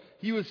still.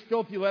 He who is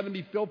filthy, let him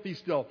be filthy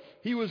still.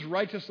 He who is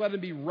righteous, let him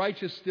be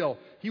righteous still.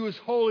 He who is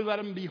holy, let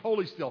him be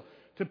holy still.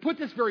 To put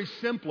this very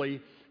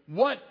simply,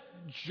 what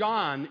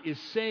John is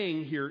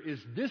saying here is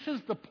this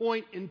is the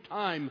point in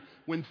time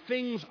when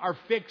things are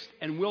fixed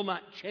and will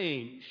not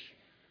change.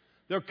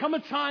 There'll come a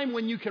time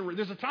when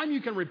there's a time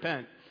you can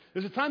repent.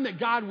 There's a time that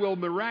God will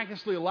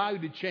miraculously allow you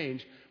to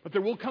change. But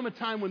there will come a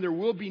time when there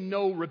will be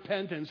no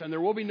repentance and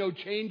there will be no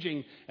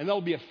changing, and there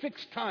will be a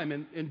fixed time.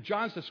 And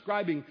John's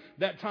describing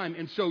that time.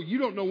 And so you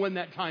don't know when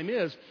that time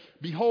is.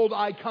 Behold,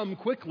 I come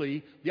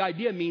quickly. The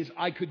idea means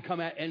I could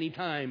come at any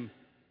time.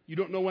 You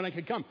don't know when I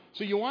could come.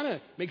 So you want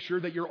to make sure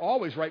that you're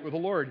always right with the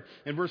Lord.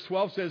 And verse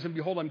 12 says, and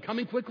behold, I'm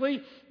coming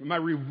quickly. My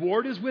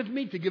reward is with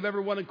me to give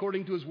everyone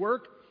according to his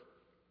work.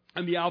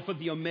 I'm the Alpha,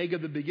 the Omega,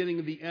 the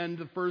beginning, the end,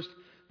 the first,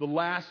 the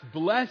last.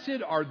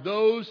 Blessed are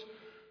those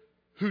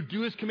who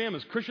do his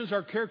commandments. Christians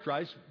are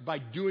characterized by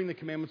doing the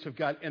commandments of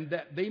God, and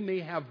that they may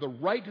have the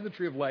right to the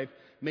tree of life,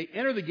 may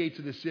enter the gates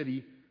of the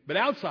city, but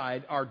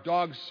outside are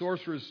dogs,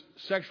 sorcerers,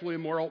 sexually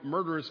immoral,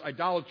 murderers,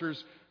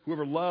 idolaters,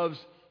 whoever loves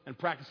and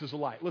practices a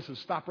lie. Listen,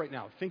 stop right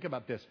now. Think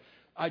about this.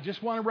 I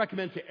just want to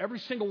recommend to every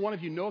single one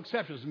of you, no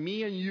exceptions,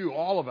 me and you,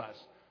 all of us,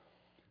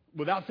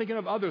 without thinking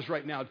of others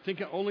right now,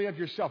 thinking only of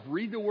yourself,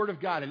 read the Word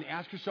of God and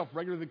ask yourself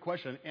regularly the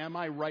question, am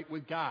I right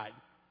with God?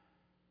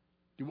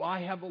 Do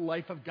I have the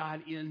life of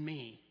God in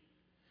me?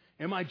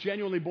 Am I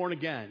genuinely born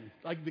again?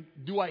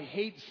 Do I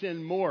hate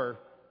sin more?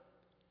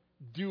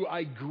 Do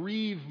I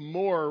grieve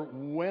more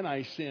when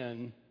I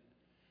sin?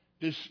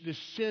 Does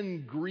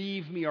sin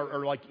grieve me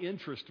or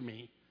interest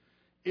me?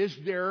 Is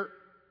there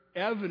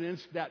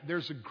evidence that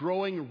there's a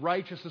growing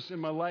righteousness in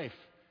my life?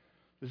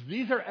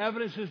 These are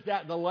evidences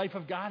that the life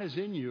of God is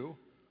in you.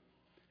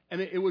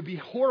 And it would be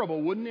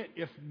horrible, wouldn't it,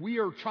 if we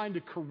are trying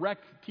to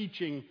correct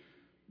teaching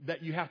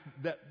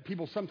that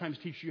people sometimes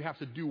teach you have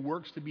to do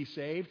works to be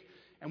saved,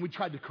 and we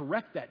tried to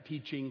correct that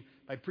teaching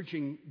by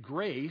preaching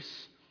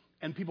grace,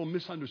 and people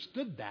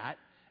misunderstood that,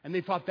 and they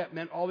thought that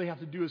meant all they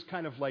have to do is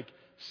kind of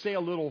say a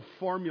little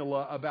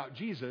formula about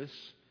Jesus,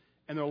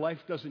 and their life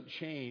doesn't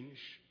change.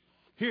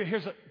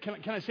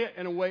 Can I say it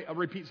in a way? I'll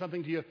repeat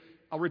something to you.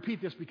 I'll repeat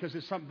this because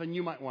it's something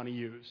you might want to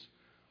use.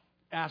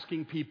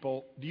 Asking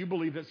people, do you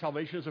believe that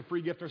salvation is a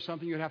free gift or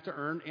something you'd have to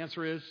earn?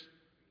 Answer is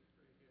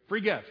Free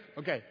gift.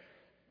 Okay,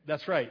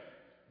 that's right.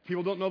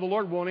 People don't know the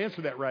Lord won't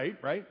answer that right?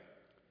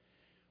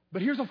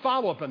 But here's a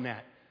follow-up on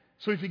that.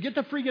 So if you get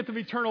the free gift of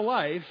eternal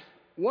life,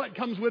 what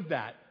comes with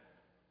that?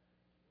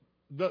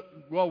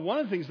 One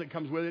of the things that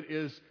comes with it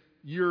is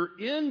you're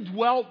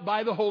indwelt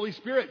by the Holy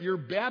Spirit. You're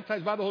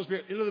baptized by the Holy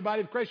Spirit into the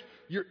body of Christ.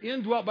 You're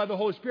indwelt by the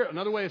Holy Spirit.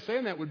 Another way of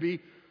saying that would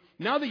be,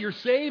 now that you're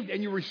saved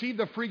and you receive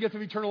the free gift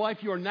of eternal life,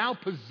 you are now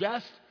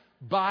possessed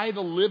by the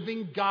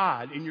living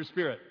God in your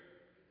spirit.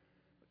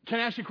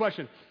 Can I ask you a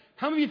question?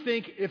 How many of you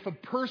think if a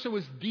person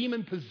was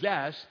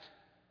demon-possessed,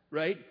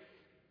 right,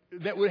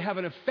 that would have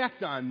an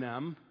effect on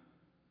them?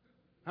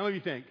 How many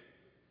of you think?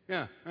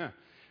 Yeah.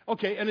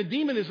 Okay, and a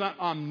demon is not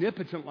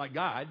omnipotent like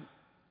God.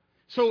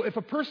 So if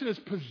a person is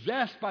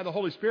possessed by the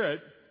Holy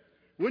Spirit,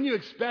 wouldn't you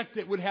expect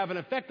it would have an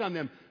effect on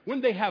them?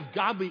 Wouldn't they have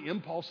godly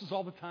impulses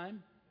all the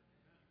time?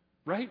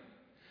 Right?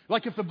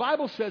 Like if the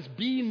Bible says,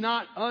 be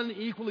not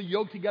unequally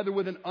yoked together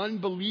with an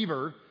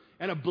unbeliever,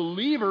 and a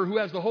believer who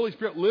has the Holy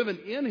Spirit living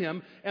in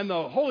him, and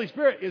the Holy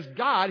Spirit is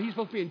God, he's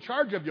supposed to be in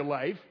charge of your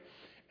life,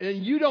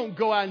 and you don't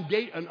go out and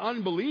date an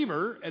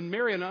unbeliever and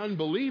marry an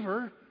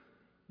unbeliever,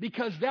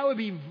 because that'd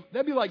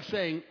be like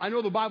saying, I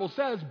know the Bible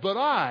says, but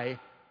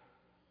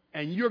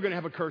and you're going to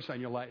have a curse on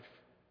your life.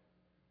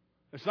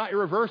 It's not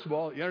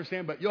irreversible, you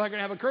understand, but you're going to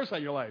have a curse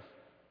on your life.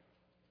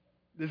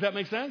 Does that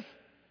make sense?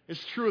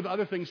 It's true with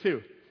other things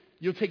too.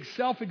 You'll take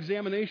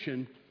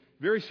self-examination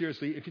very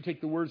seriously if you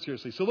take the Word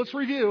seriously. So let's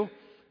review.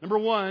 Number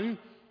one,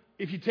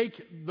 if you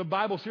take the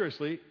Bible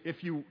seriously,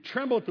 if you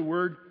tremble at the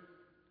Word,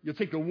 you'll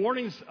take the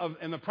warnings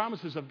and the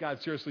promises of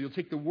God seriously. You'll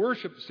take the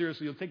worship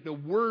seriously. You'll take the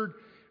Word,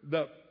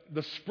 the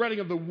spreading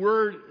of the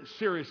Word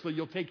seriously.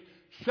 You'll take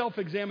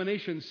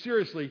self-examination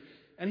seriously.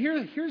 And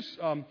here's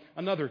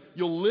another.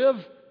 You'll live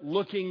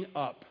looking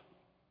up.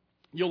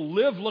 You'll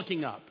live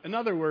looking up. In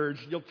other words,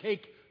 you'll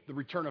take the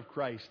return of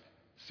Christ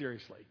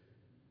seriously.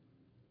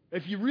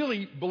 If you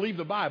really believe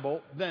the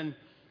Bible, then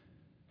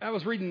I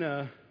was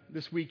reading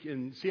this week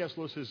in C.S.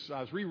 Lewis's,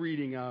 I was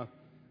rereading the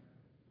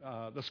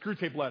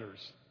Screwtape Letters.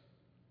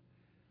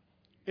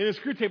 In his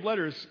Screwtape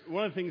Letters,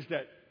 one of the things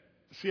that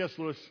C.S.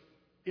 Lewis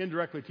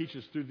indirectly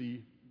teaches through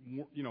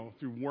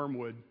through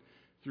wormwood,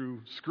 through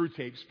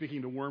Screwtape,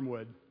 speaking to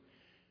wormwood,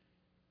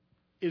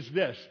 is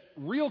this.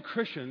 Real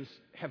Christians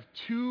have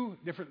two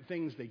different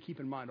things they keep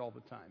in mind all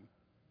the time.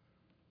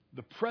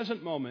 The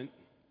present moment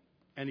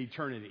and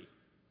eternity.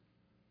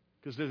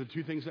 Because they're the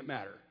two things that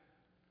matter.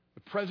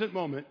 The present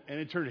moment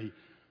and eternity.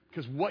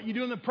 Because what you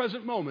do in the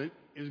present moment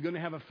is going to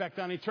have effect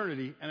on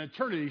eternity, and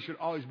eternity should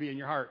always be in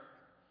your heart.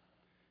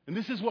 And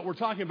this is what we're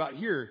talking about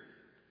here.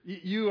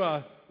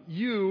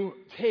 You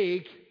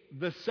take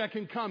the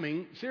second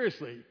coming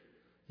seriously.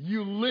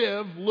 You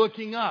live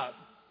looking up.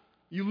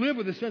 You live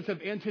with a sense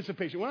of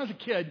anticipation. When I was a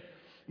kid,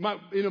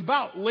 in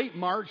about late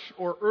March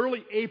or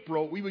early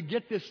April, we would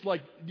get this, do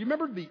you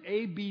remember the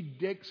A.B.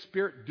 Dick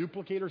Spirit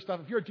Duplicator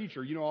stuff? If you're a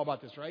teacher, you know all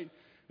about this, right?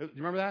 Do you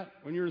remember that?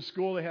 When you were in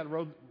school, they had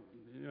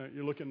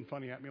you're looking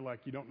funny at me like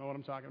you don't know what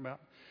I'm talking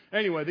about.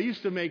 Anyway, they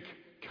used to make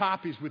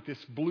copies with this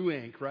blue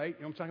ink, right?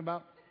 You know what I'm talking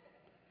about?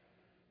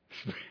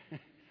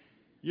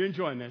 You're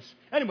enjoying this.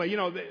 Anyway,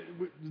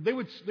 they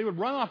would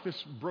run off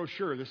this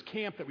brochure. This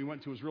camp that we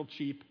went to was real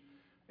cheap.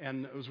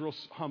 And it was real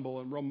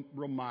humble and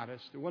real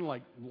modest. It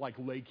wasn't like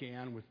Lake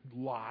Ann with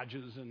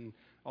lodges and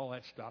all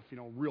that stuff,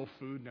 real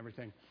food and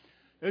everything.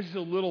 It was just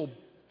a little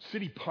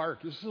city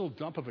park. This is a little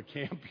dump of a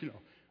camp,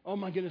 Oh,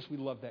 my goodness, we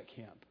loved that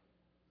camp.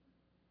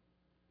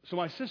 So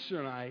my sister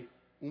and I,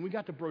 when we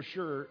got the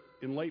brochure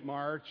in late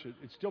March,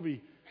 it'd still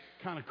be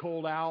kind of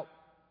cold out,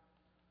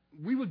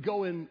 we would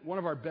go in one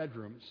of our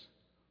bedrooms,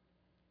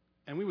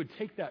 and we would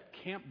take that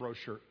camp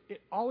brochure.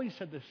 It always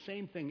said the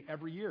same thing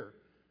every year.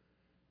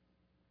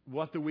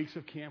 What the weeks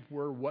of camp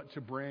were, what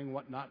to bring,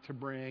 what not to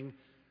bring,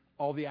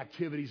 all the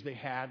activities they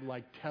had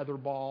like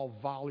tetherball,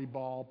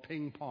 volleyball,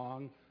 ping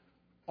pong,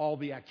 all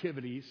the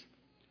activities.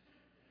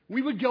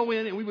 We would go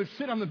in and we would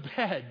sit on the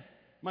bed,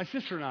 my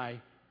sister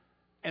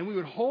and we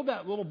would hold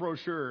that little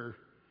brochure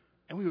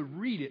and we would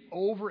read it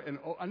over and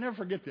over. I'll never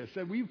forget this.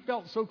 And we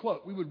felt so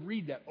close. We would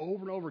read that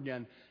over and over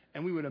again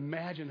and we would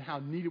imagine how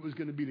neat it was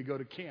going to be to go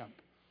to camp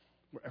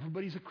where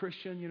everybody's a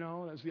Christian,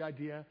 that's the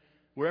idea.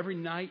 Where every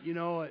night,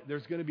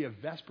 there's going to be a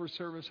Vesper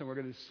service and we're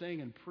going to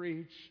sing and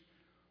preach.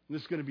 And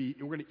we're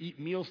going to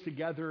eat meals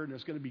together and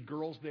there's going to be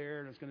girls there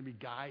and there's going to be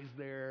guys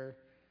there.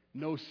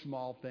 No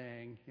small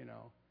thing,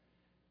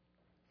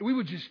 We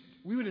would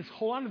just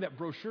hold on to that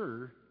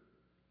brochure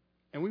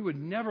and we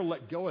would never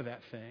let go of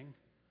that thing.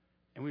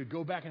 And we would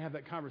go back and have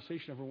that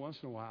conversation every once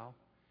in a while.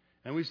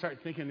 And we'd start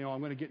thinking, I'm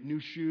going to get new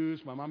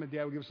shoes. My mom and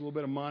dad would give us a little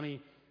bit of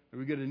money. And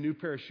we'd get a new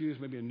pair of shoes,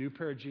 maybe a new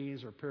pair of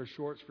jeans or a pair of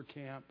shorts for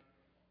camp.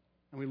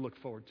 And we look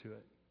forward to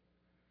it.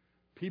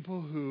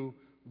 People who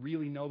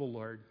really know the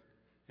Lord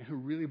and who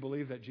really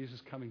believe that Jesus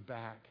is coming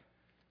back.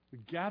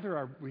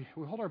 We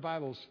hold our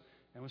Bibles,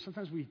 and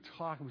sometimes we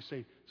talk and we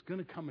say, it's going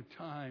to come a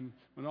time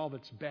when all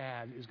that's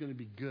bad is going to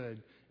be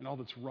good, and all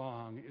that's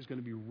wrong is going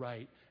to be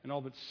right, and all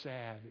that's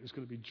sad is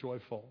going to be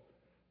joyful,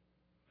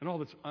 and all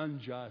that's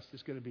unjust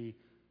is going to be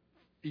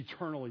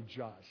eternally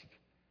just.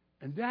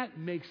 And that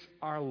makes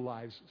our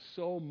lives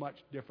so much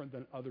different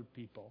than other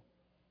people.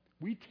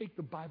 We take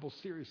the Bible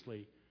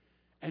seriously,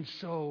 and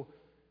so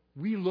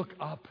we look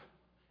up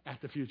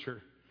at the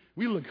future.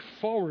 We look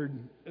forward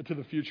to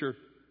the future.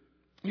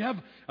 You have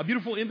a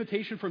beautiful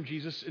invitation from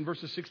Jesus in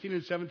verses 16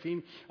 and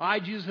 17. I,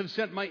 Jesus, have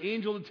sent my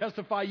angel to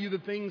testify you the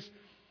things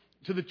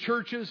to the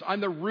churches. I'm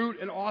the root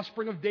and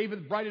offspring of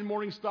David, bright and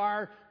morning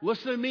star.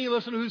 Listen to me.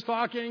 Listen to who's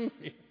talking.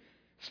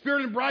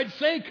 Spirit and bride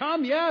say,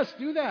 come. Yes,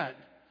 do that.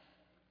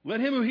 Let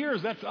him who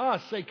hears, that's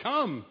us, say,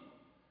 come.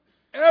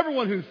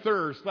 Everyone who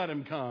thirsts, let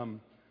him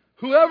come.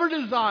 Whoever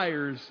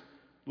desires,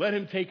 let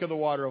him take of the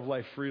water of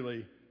life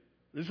freely.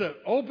 There's an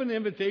open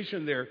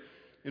invitation there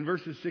in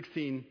verses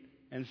 16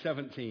 and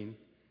 17. And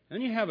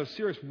then you have a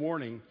serious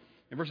warning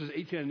in verses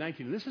 18 and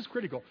 19. And this is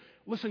critical.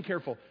 Listen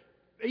careful.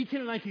 18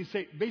 and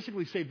 19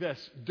 basically say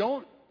this.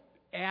 Don't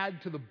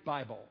add to the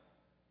Bible.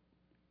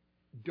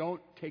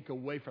 Don't take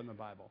away from the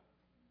Bible.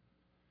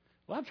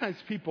 A lot of times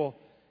people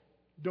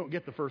don't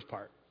get the first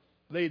part.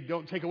 They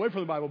don't take away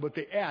from the Bible, but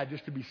they add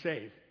just to be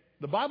saved.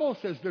 The Bible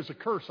says there's a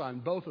curse on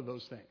both of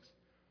those things.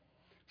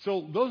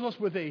 So those of us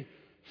with a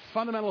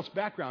fundamentalist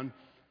background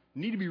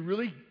need to be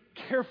really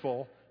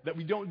careful that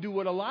we don't do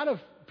what a lot of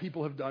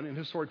people have done in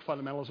historic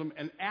fundamentalism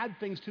and add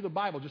things to the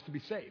Bible just to be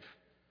safe.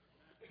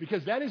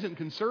 Because that isn't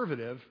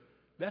conservative.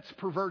 That's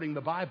perverting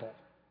the Bible.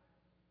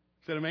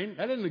 See what I mean?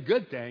 That isn't a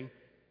good thing.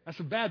 That's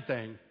a bad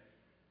thing.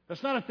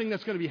 That's not a thing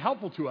that's going to be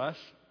helpful to us.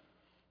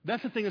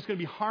 That's a thing that's going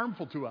to be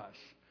harmful to us.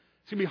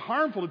 It's going to be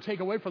harmful to take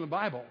away from the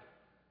Bible.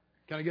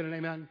 Can I get an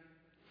amen?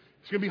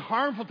 It's going to be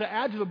harmful to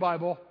add to the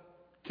Bible.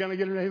 Can I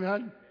get an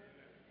amen?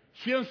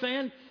 See what I'm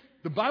saying?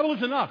 The Bible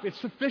is enough. It's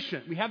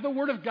sufficient. We have the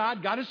Word of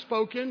God. God has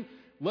spoken.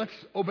 Let's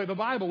obey the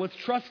Bible. Let's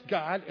trust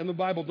God and the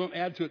Bible. Don't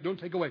add to it. Don't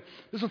take away.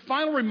 There's a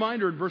final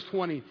reminder in verse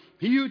 20.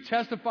 He who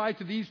testifies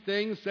to these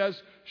things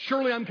says,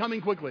 surely I'm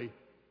coming quickly.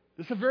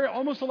 This is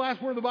almost the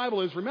last word of the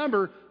Bible is,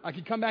 remember, I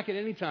can come back at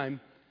any time.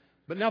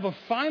 But now the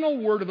final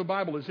word of the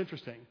Bible is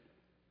interesting.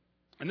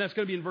 And that's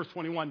going to be in verse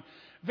 21.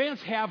 Vance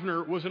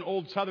Havner was an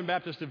old Southern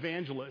Baptist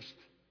evangelist.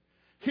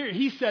 Here,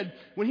 he said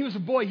when he was a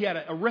boy, he had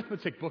an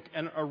arithmetic book,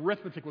 and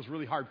arithmetic was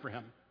really hard for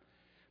him.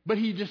 But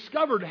he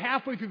discovered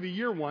halfway through the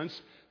year once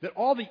that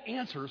all the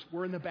answers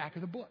were in the back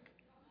of the book.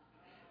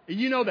 And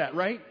you know that,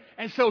 right?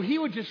 And so he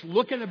would just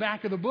look in the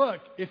back of the book.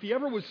 If he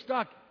ever was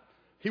stuck,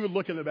 he would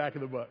look in the back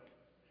of the book.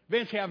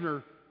 Vance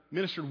Havner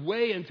ministered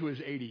way into his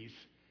 80s.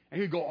 And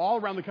he would go all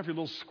around the country, a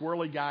little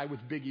squirrely guy with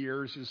big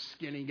ears, a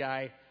skinny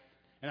guy,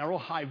 and a real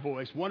high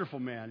voice, wonderful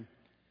man.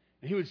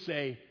 And he would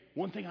say,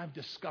 one thing I've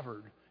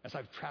discovered as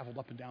I've traveled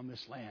up and down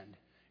this land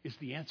is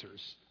the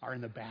answers are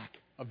in the back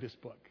of this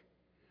book.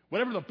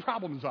 Whatever the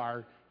problems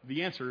are,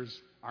 the answers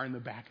are in the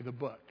back of the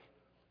book.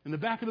 In the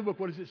back of the book,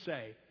 what does it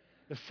say?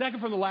 The second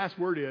from the last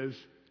word is,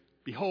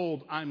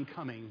 behold, I'm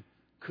coming.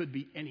 Could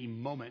be any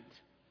moment.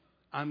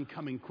 I'm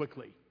coming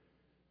quickly.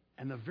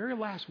 And the very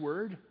last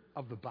word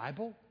of the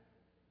Bible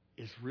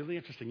is really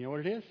interesting. You know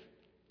what it is?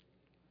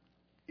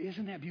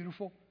 Isn't that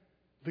beautiful?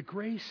 The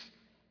grace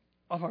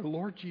of our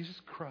Lord Jesus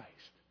Christ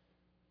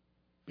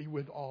be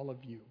with all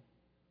of you.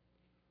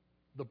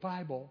 The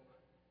Bible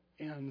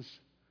ends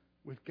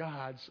with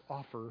God's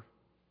offer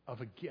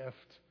of a gift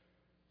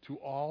to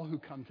all who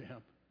come to him.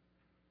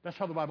 That's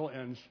how the Bible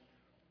ends.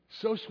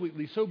 So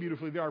sweetly, so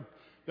beautifully. There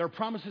are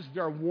promises,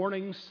 there are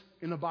warnings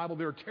in the Bible.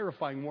 There are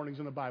terrifying warnings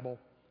in the Bible.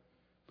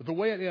 But the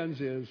way it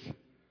ends is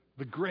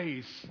the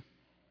grace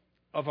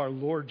of our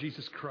Lord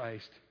Jesus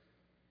Christ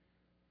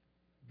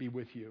be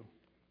with you.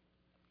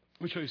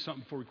 Let me show you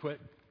something before we quit.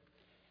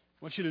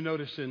 I want you to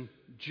notice in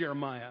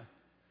Jeremiah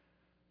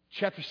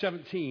chapter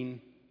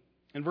 17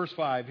 and verse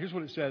 5, here's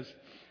what it says.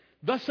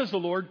 Thus says the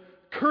Lord,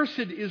 cursed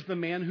is the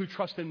man who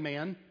trusts in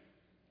man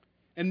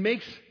and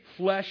makes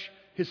flesh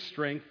his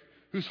strength,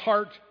 whose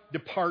heart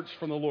departs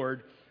from the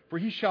Lord. For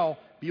he shall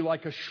be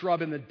like a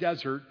shrub in the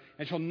desert,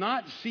 and shall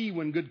not see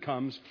when good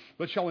comes,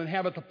 but shall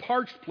inhabit the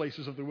parched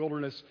places of the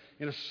wilderness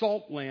in a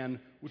salt land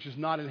which is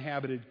not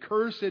inhabited.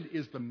 Cursed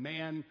is the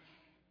man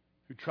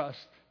who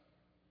trusts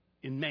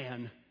in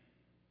man.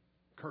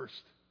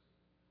 Cursed.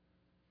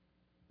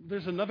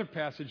 There's another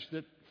passage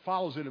that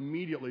follows it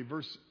immediately,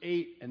 verse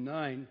 8 and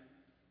 9.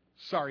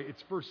 Sorry,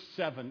 it's verse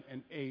 7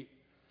 and 8.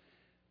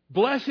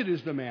 Blessed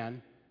is the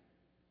man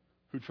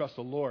who trusts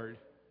the Lord,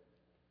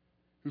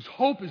 whose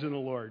hope is in the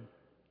Lord.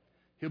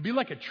 He'll be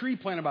like a tree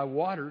planted by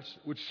waters,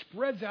 which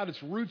spreads out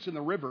its roots in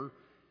the river,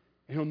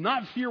 and he'll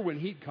not fear when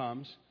heat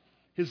comes.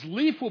 His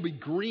leaf will be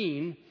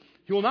green.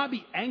 He will not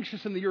be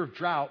anxious in the year of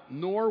drought,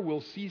 nor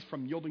will cease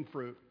from yielding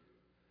fruit.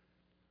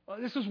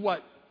 This is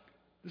what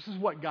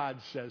God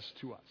says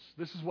to us.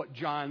 This is what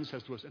John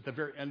says to us at the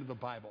very end of the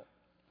Bible.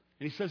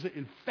 And he says it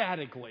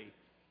emphatically.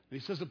 And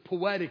he says it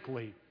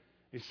poetically.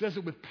 He says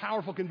it with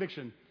powerful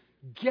conviction.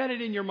 Get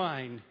it in your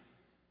mind.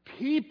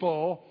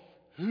 People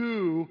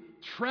who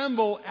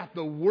tremble at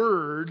the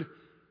word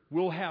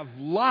will have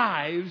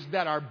lives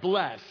that are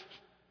blessed.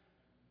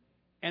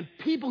 And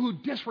people who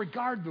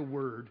disregard the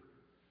word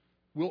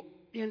will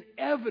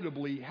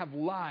inevitably have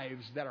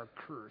lives that are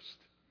cursed.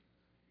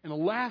 And the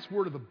last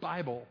word of the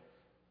Bible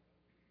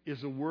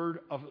is a word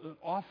of an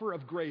offer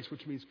of grace,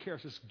 which means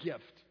charis, this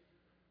gift.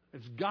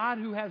 It's God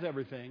who has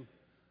everything,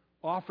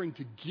 offering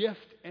to gift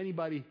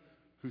anybody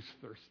who's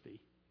thirsty.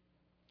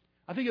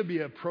 I think it would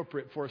be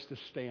appropriate for us to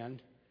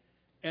stand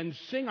and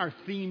sing our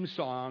theme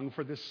song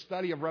for this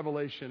study of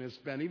Revelation. It's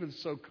been even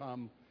so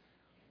come.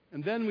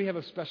 And then we have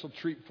a special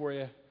treat for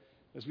you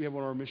as we have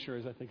one of our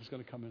missionaries, I think, is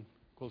going to come and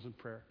close in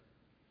prayer.